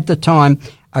 at the time,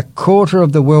 a quarter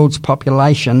of the world's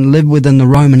population lived within the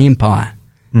Roman Empire.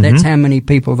 That's how many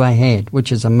people they had,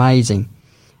 which is amazing.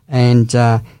 And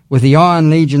with the Iron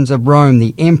Legions of Rome,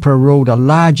 the emperor ruled a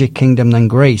larger kingdom than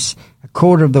Greece. A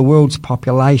quarter of the world's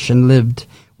population lived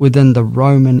within the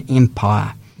Roman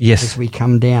Empire. Yes. As we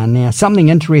come down now. Something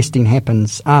interesting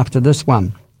happens after this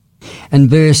one. In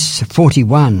verse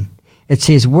 41, it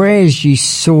says, whereas you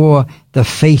saw the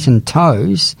feet and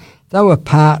toes, they were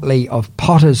partly of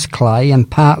potter's clay and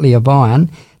partly of iron.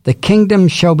 The kingdom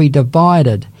shall be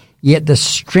divided, yet the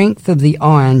strength of the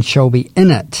iron shall be in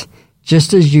it,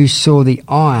 just as you saw the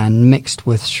iron mixed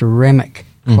with ceramic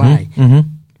clay.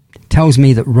 Tells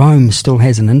me that Rome still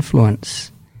has an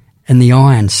influence in the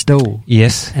iron still.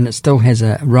 Yes. And it still has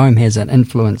Rome has an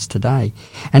influence today.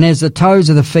 And as the toes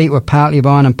of the feet were partly of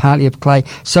iron and partly of clay,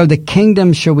 so the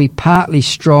kingdom shall be partly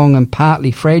strong and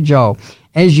partly fragile.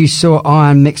 As you saw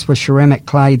iron mixed with ceramic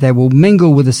clay, they will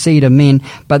mingle with the seed of men,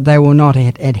 but they will not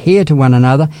adhere to one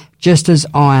another, just as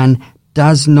iron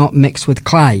does not mix with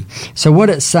clay. So what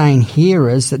it's saying here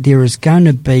is that there is going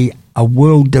to be a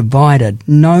world divided,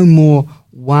 no more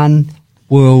one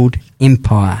world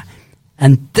empire.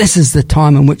 And this is the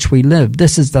time in which we live.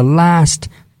 This is the last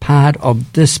part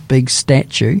of this big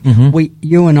statue.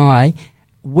 You and I,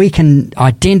 we can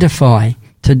identify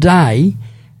today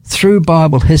through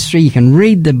Bible history. You can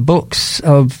read the books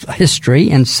of history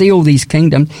and see all these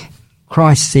kingdoms.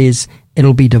 Christ says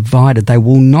it'll be divided. They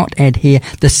will not adhere.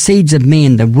 The seeds of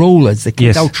men, the rulers, the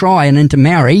kings, they'll try and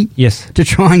intermarry to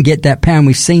try and get that power. And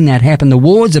we've seen that happen. The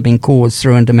wars have been caused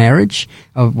through intermarriage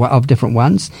of different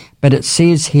ones. But it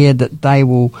says here that they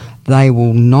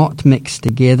will not mix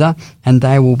together and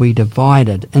they will be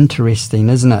divided. Interesting,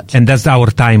 isn't it? And that's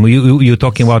our time. You're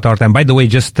talking about our time. By the way,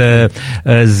 just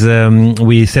as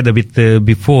we said a bit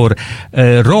before,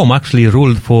 Rome actually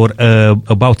ruled for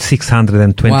about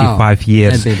 625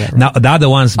 years. That'd be about right. Now, the other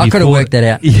ones before... I could have worked that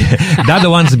out. The other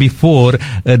ones before,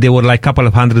 they were like a couple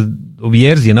of hundred of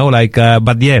years,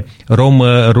 Rome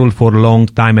ruled for a long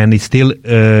time and is still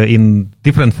in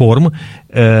different form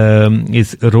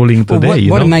is ruling today.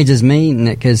 What amazes me,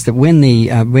 Nick, is that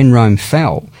when Rome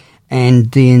fell,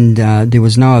 and then there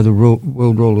was no other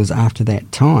world rulers after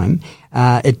that time,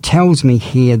 it tells me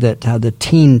here that the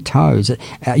 10 toes,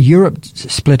 Europe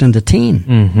split into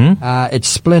 10. It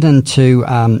split into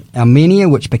Armenia,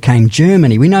 which became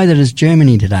Germany. We know that as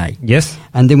Germany today. Yes.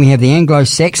 And then we have the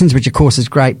Anglo-Saxons, which of course is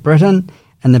Great Britain,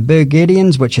 and the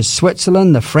Burgundians, which is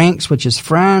Switzerland, the Franks, which is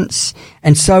France.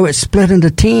 And so it split into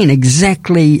 10,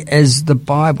 exactly as the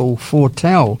Bible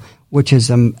foretell, which is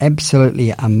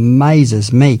absolutely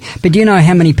amazes me. But do you know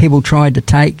how many people tried to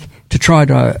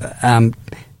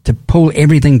pull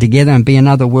everything together and be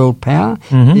another world power?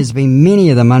 There's been many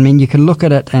of them. I mean, you can look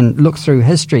at it and look through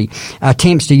history.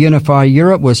 Attempts to unify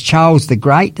Europe was Charles the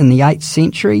Great in the 8th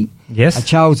century. Yes.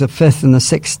 Charles V in the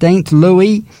 16th.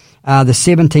 Louis, the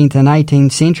 17th and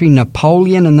 18th century.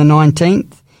 Napoleon in the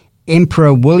 19th.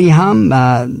 Emperor William,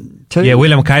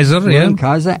 William Kaiser. William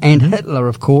Kaiser. And Hitler,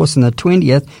 of course, in the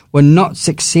 20th, were not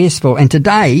successful. And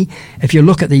today, if you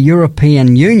look at the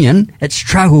European Union, it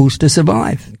struggles to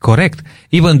survive. Correct.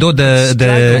 Even though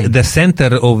the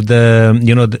center of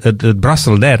the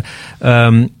Brussels there,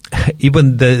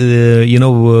 even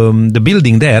the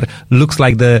building there looks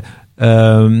like the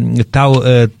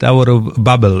Tower of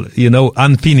Babel,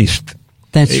 unfinished.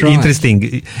 That's right. Interesting.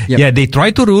 Yep. Yeah, they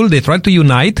try to rule, they try to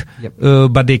unite,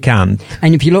 but they can't.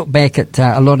 And if you look back at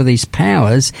a lot of these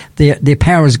powers, their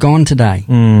power is gone today.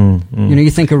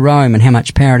 You think of Rome and how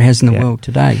much power it has in the world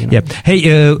today.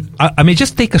 Hey, I may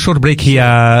just take a short break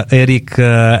here, Eric,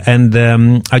 and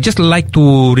I'd just like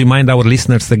to remind our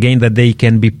listeners again that they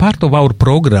can be part of our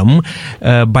program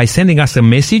by sending us a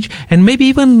message and maybe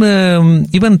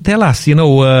even tell us, who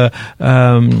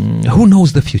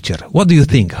knows the future? What do you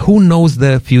think? Who knows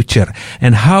the future,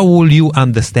 and how will you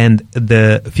understand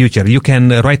the future? You can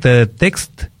write a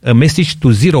message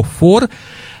to 04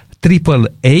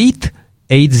 888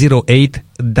 808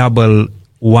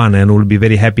 1, and we'll be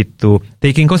very happy to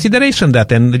take in consideration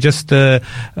that and just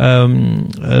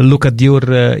look at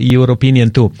your opinion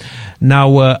too.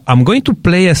 Now, I'm going to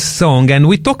play a song, and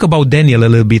we talk about Daniel a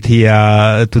little bit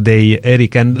here today,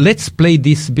 Eric, and let's play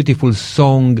this beautiful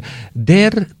song,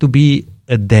 Dare to be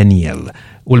a Daniel.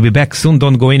 We'll be back soon.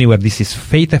 Don't go anywhere. This is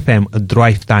Faith FM, a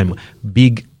Drive Time,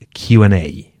 big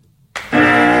Q&A.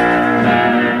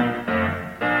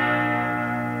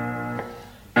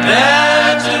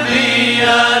 Dare to be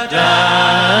a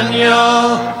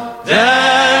Daniel,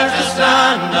 dare to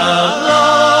stand alone,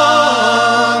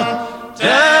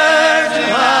 dare to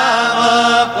have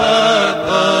a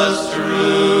purpose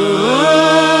true,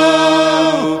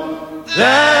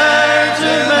 dare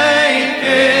to make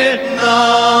it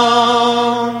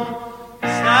known,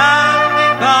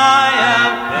 standing by a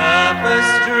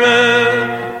purpose true,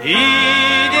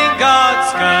 heeding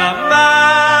God's command.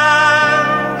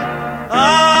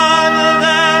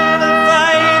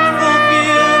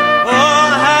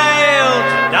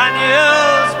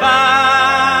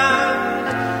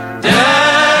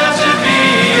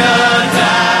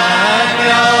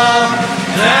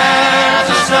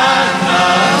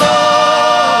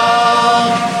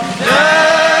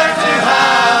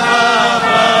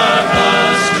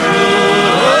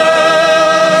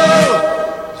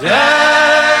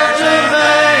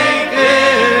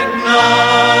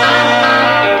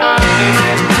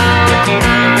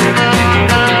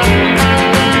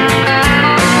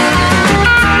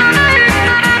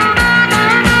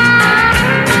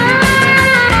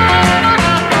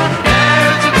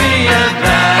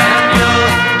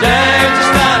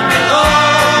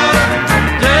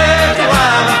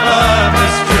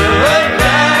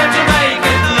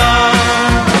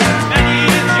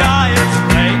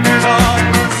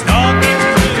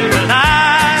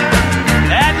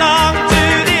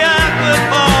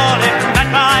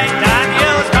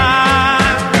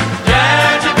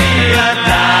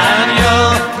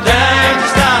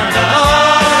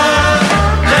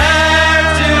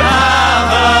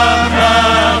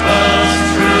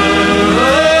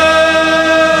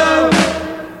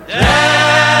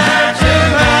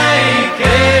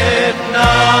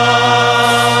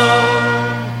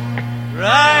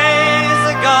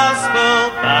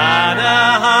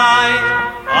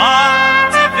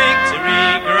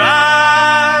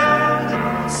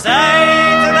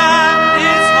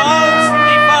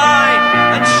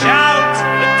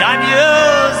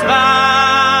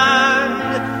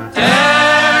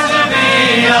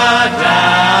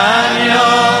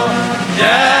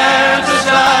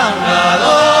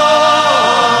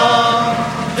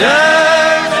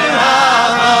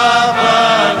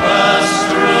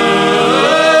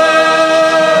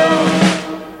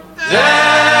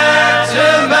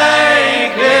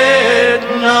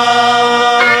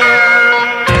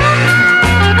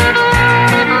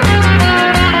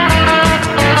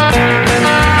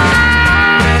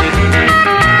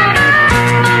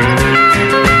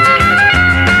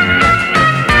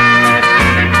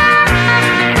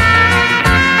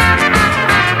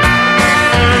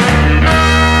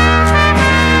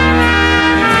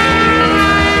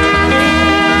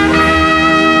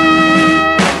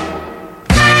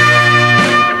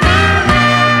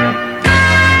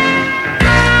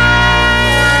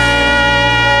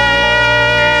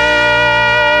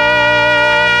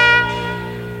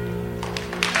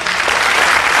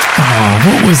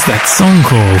 What was that song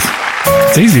called?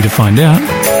 It's easy to find out.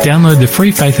 Download the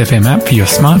free Faith FM app for your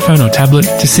smartphone or tablet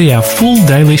to see our full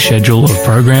daily schedule of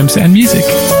programs and music.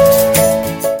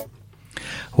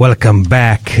 Welcome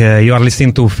back. You are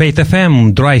listening to Faith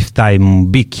FM Drive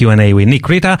Time, big Q&A with Nick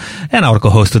Rita, and our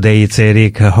co-host today is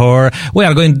Eric Hoare.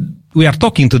 We are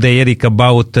talking today, Eric,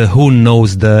 about who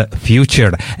knows the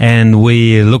future, and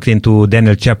we looked into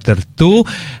Daniel chapter 2.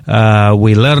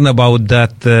 We learned about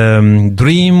that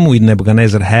dream which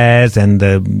Nebuchadnezzar has, and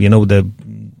the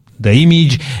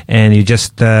image, and you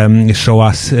just show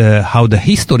us how the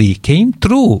history came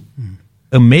true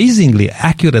amazingly,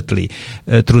 accurately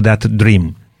through that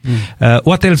dream.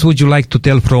 What else would you like to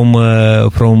tell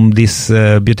from this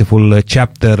beautiful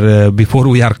chapter before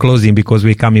we are closing, because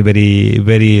we're coming very,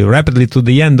 very rapidly to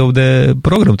the end of the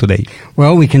program today?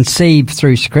 Well, we can see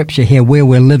through Scripture here where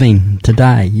we're living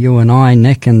today. You and I,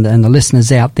 Nick, and the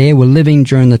listeners out there, were living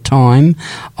during the time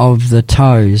of the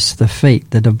toes, the feet,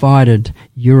 the divided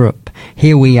Europe.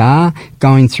 Here we are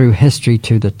going through history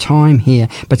to the time here,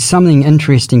 but something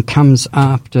interesting comes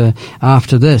after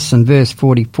this in verse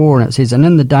 44, and it says, "And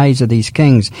in the days of these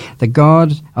kings, the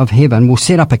God of heaven will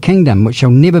set up a kingdom which shall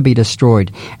never be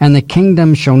destroyed, and the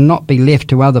kingdom shall not be left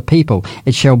to other people.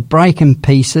 It shall break in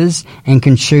pieces and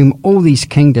consume all these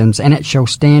kingdoms, and it shall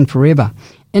stand forever.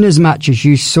 inasmuch as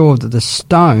you saw that the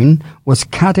stone was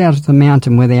cut out of the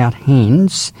mountain without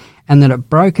hands, and that it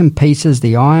broke in pieces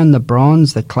the iron, the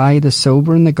bronze, the clay, the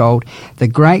silver, and the gold, the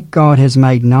great God has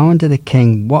made known to the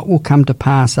king what will come to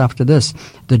pass after this.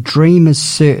 The dream is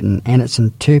certain, and its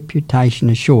interpretation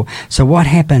is sure. So what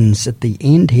happens at the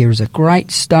end here is a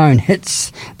great stone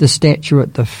hits the statue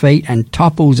at the feet and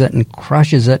topples it and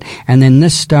crushes it, and then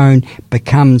this stone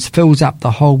fills up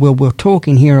the whole world. We're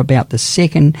talking here about the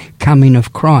second coming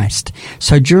of Christ.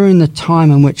 So during the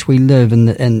time in which we live,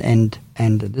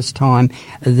 and at this time,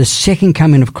 the second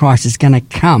coming of Christ is going to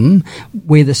come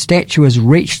where the statue has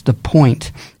reached the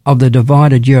point of the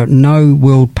divided Europe, no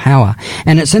world power.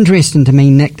 And it's interesting to me,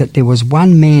 Nick, that there was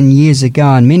one man years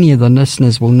ago, and many of the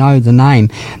listeners will know the name,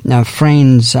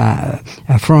 Franz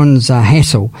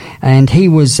Hassel, and he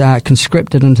was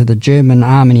conscripted into the German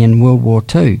army in World War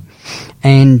II.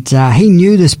 And he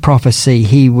knew this prophecy.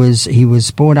 He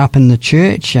was brought up in the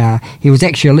church. He was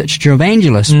actually a literature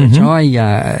evangelist, which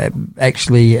I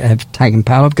actually have taken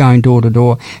part of, going door to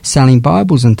door selling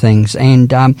Bibles and things.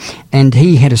 And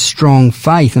he had a strong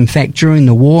faith. In fact, during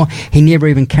the war, he never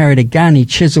even carried a gun. He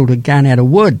chiseled a gun out of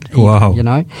wood. Wow!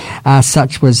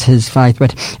 Such was his faith.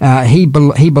 But he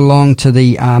belonged to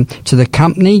the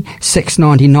company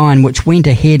 699, which went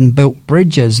ahead and built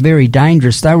bridges. Very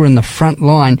dangerous. They were in the front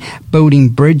line building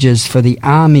bridges for the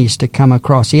armies to come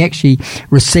across. He actually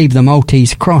received the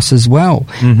Maltese Cross as well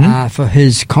for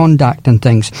his conduct and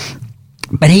things.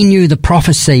 But he knew the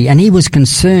prophecy and he was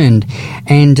concerned.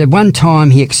 And at one time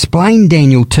he explained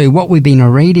Daniel 2, what we've been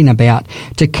reading about,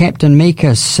 to Captain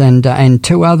Mekas and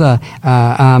two other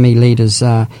army leaders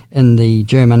in the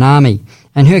German army.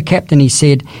 And her captain, he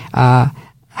said,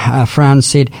 Franz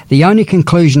said, the only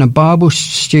conclusion a Bible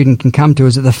student can come to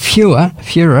is that the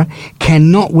Führer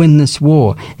cannot win this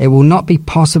war. It will not be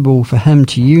possible for him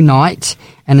to unite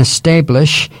and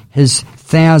establish his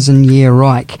 1,000-year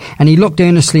Reich. And he looked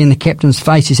earnestly in the captain's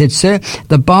face. He said, sir,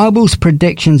 the Bible's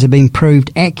predictions have been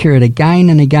proved accurate again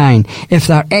and again. If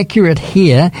they're accurate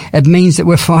here, it means that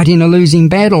we're fighting a losing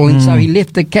battle. And so he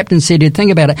left. The captain said he'd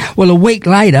think about it. Well, a week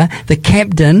later, the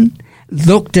captain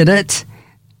looked at it,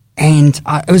 and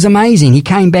it was amazing. He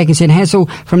came back and said, Hassel,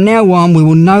 from now on we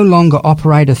will no longer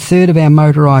operate a third of our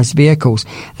motorised vehicles.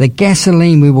 The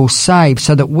gasoline we will save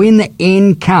so that when the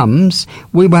end comes,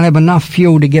 we will have enough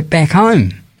fuel to get back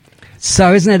home.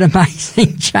 So isn't it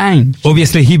amazing change?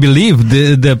 Obviously he believed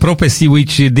the prophecy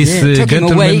which this it took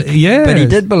gentleman... him a week, but he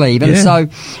did believe. And so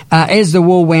as the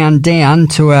war wound down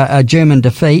to a German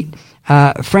defeat,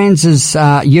 Franz's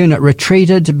unit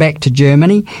retreated back to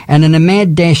Germany, and in a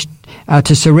mad dash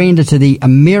to surrender to the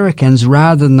Americans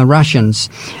rather than the Russians.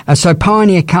 So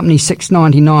Pioneer Company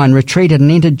 699 retreated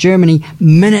and entered Germany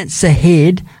minutes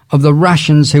ahead of the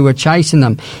Russians who were chasing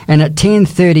them. And at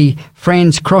 10:30,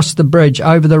 Franz crossed the bridge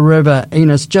over the river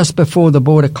Enos just before the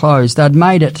border closed. They'd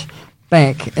made it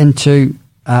back into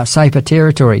safer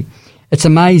territory. It's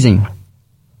amazing.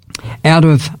 Out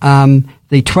of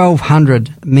the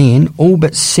 1,200 men, all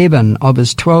but 7 of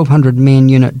his 1,200 men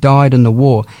unit died in the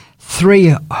war,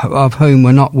 3 of whom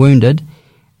were not wounded,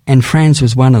 and Franz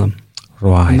was one of them.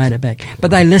 Right. They made it back.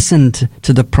 But they listened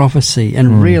to the prophecy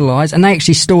and realised, and they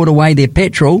actually stored away their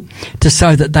petrol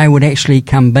so that they would actually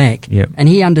come back. Yep. And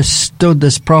he understood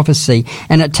this prophecy,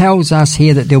 and it tells us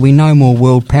here that there'll be no more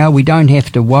world power. We don't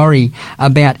have to worry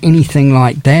about anything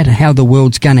like that, how the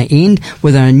world's going to end,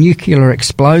 with a nuclear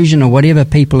explosion or whatever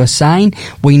people are saying.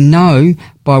 We know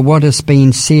by what has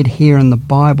been said here in the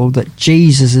Bible that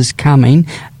Jesus is coming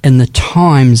in the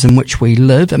times in which we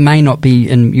live. It may not be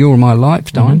in your or my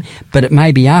lifetime, but it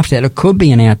may be after that. It could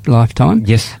be in our lifetime.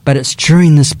 Yes. But it's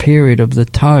during this period of the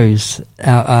toes,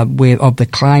 where of the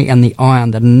clay and the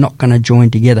iron that are not going to join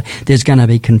together. There's going to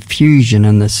be confusion,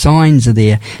 and the signs are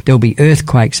there. There'll be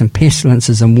earthquakes and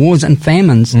pestilences and wars and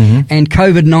famines and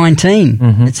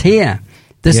COVID-19. It's here.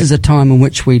 This is a time in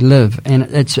which we live, and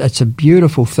it's a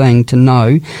beautiful thing to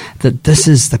know that this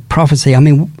is the prophecy. I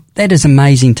mean, that is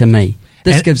amazing to me.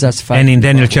 This gives us faith. And in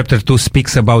Daniel chapter 2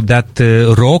 speaks about that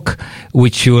rock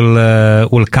which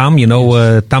will come,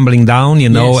 tumbling down,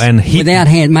 and hit. Without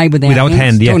hand, made without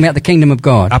hands. Talking about the kingdom of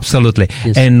God. Absolutely.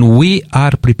 Yes. And we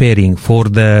are preparing for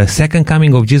the second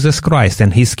coming of Jesus Christ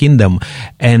and His kingdom.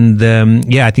 And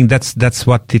I think that's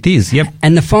what it is. Yep.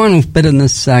 And the final bit in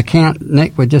this count,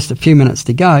 Nick, with just a few minutes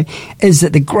to go, is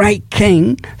that the great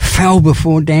king fell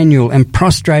before Daniel and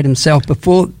prostrated himself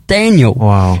before Daniel.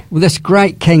 Wow. Well, this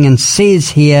great king, and says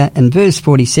here in verse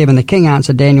 47, the king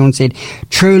answered Daniel and said,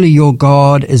 truly your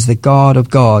God is the God of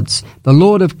gods, the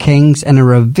Lord of kings, and a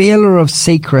revealer of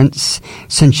secrets,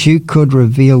 since you could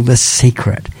reveal this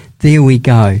secret. There we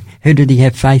go. Who did he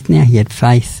have faith now? He had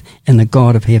faith in the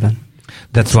God of heaven.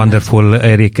 That's wonderful,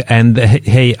 Eric. And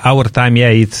hey, our time,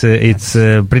 it's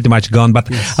pretty much gone. But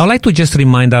yes. I'd like to just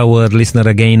remind our listener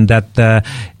again that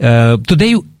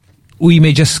today we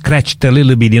may just scratch a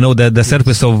little bit, the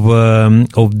surface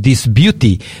of this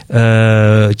beauty,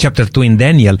 chapter 2 in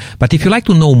Daniel. But if you like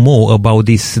to know more about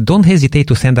this, don't hesitate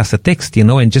to send us a text,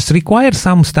 and just require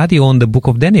some study on the book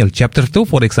of Daniel, chapter 2,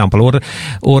 for example,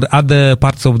 or other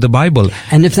parts of the Bible.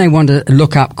 And if they want to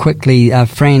look up quickly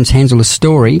Franz Hansel's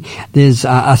story, there's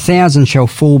 1,000 Shall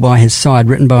Fall by His Side,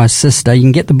 written by his sister. You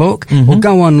can get the book, or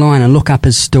go online and look up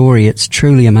his story. It's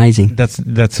truly amazing.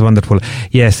 That's wonderful.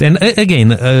 Yes, and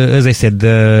again, as I said,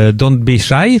 don't be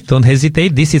shy, don't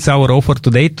hesitate. This is our offer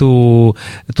today to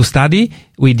study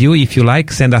with you. If you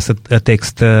like, send us a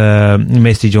text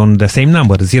message on the same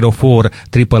number,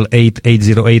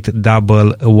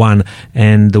 04-888-808-11,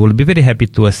 and we'll be very happy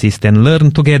to assist and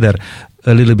learn together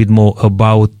a little bit more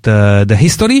about the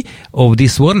history of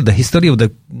this world, the history of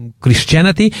the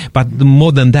Christianity, but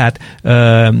more than that,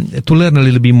 to learn a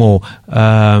little bit more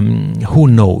who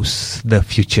knows the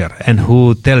future and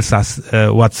who tells us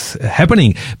what's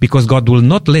happening, because God will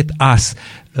not let us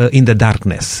in the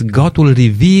darkness. God will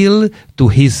reveal to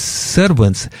His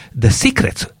servants the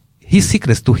secrets, His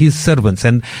secrets to His servants,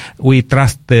 and we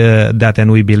trust that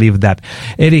and we believe that.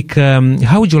 Eric,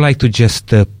 how would you like to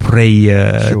just pray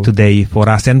Sure. today for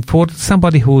us and for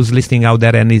somebody who's listening out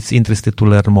there and is interested to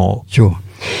learn more? Sure.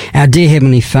 Our dear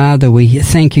Heavenly Father, we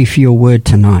thank you for your word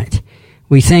tonight.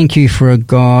 We thank you for a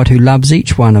God who loves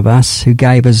each one of us, who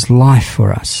gave His life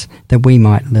for us, that we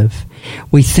might live.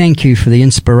 We thank you for the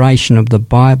inspiration of the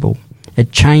Bible.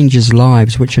 It changes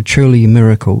lives, which are truly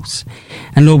miracles.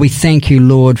 And Lord, we thank you,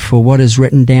 Lord, for what is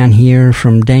written down here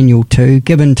from Daniel 2,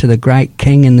 given to the great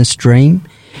king in this dream.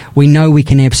 We know we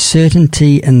can have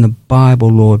certainty in the Bible,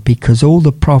 Lord, because all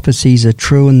the prophecies are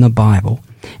true in the Bible.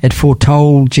 It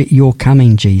foretold your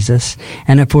coming, Jesus,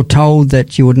 and it foretold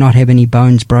that you would not have any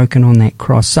bones broken on that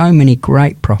cross. So many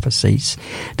great prophecies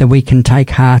that we can take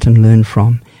heart and learn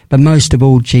from. But most of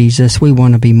all, Jesus, we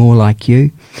want to be more like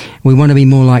you. We want to be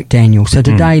more like Daniel. So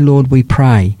today, Lord, we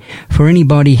pray for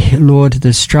anybody, Lord,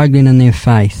 that's struggling in their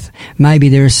faith. Maybe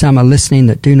there are some are listening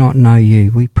that do not know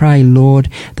you. We pray, Lord,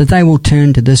 that they will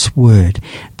turn to this word,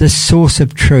 this source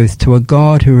of truth, to a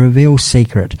God who reveals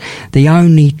secret, the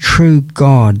only true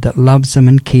God that loves them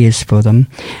and cares for them.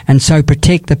 And so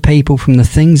protect the people from the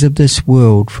things of this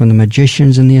world, from the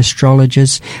magicians and the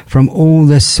astrologers, from all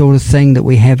this sort of thing that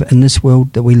we have in this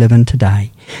world that we live in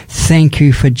today. Thank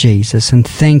you for Jesus, and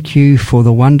thank you for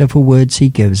the wonderful words He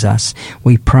gives us.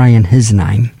 We pray in His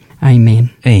name. Amen.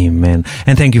 Amen.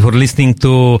 And thank you for listening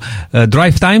to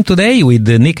Drive Time today with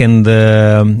Nick and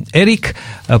Eric.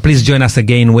 Please join us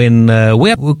again when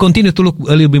we'll continue to look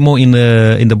a little bit more in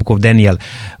the book of Daniel.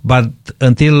 But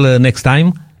until next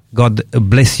time, God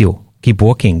bless you. Keep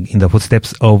walking in the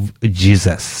footsteps of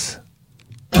Jesus.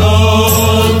 Go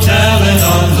tell it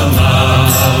on the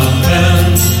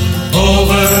mountain,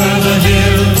 over the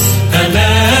hills and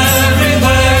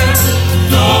everywhere.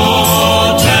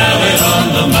 Go tell it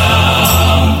on the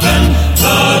mountain,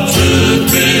 the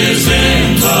truth is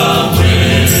in the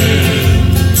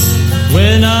wind.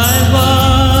 When I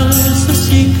was a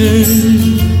seeker,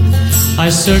 I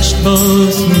searched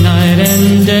both night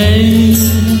and day,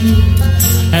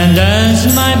 and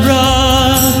as my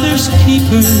brother's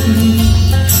keeper,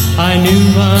 I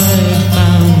knew I'd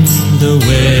found the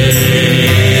way.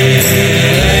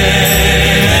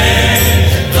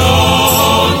 Go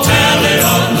tell it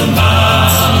on the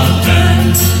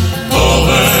mountain,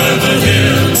 over the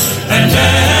hills and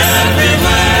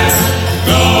everywhere.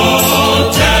 Go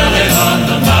tell it on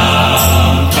the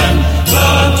mountain,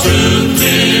 the truth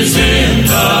is in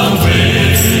the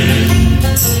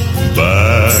wind.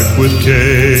 Back with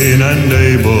Cain and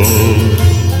Abel,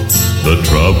 the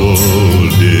trouble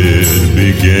did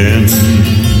begin.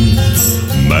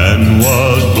 Man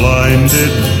was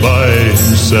blinded by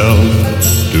himself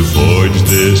to forge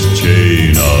this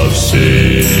chain of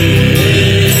sin.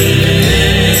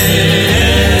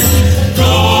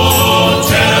 Go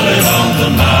tell it on the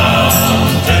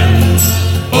mountain,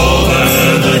 over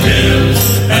the hills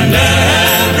and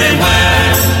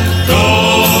everywhere. Go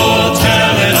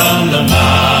tell it on the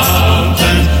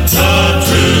mountain, the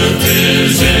truth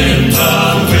is in the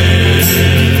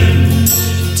wind.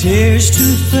 Tears to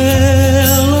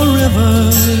fill a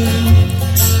river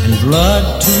and blood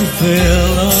to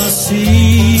fill a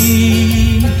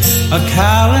sea. A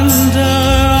calendar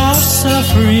of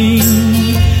suffering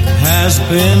has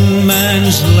been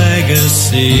man's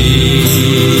legacy.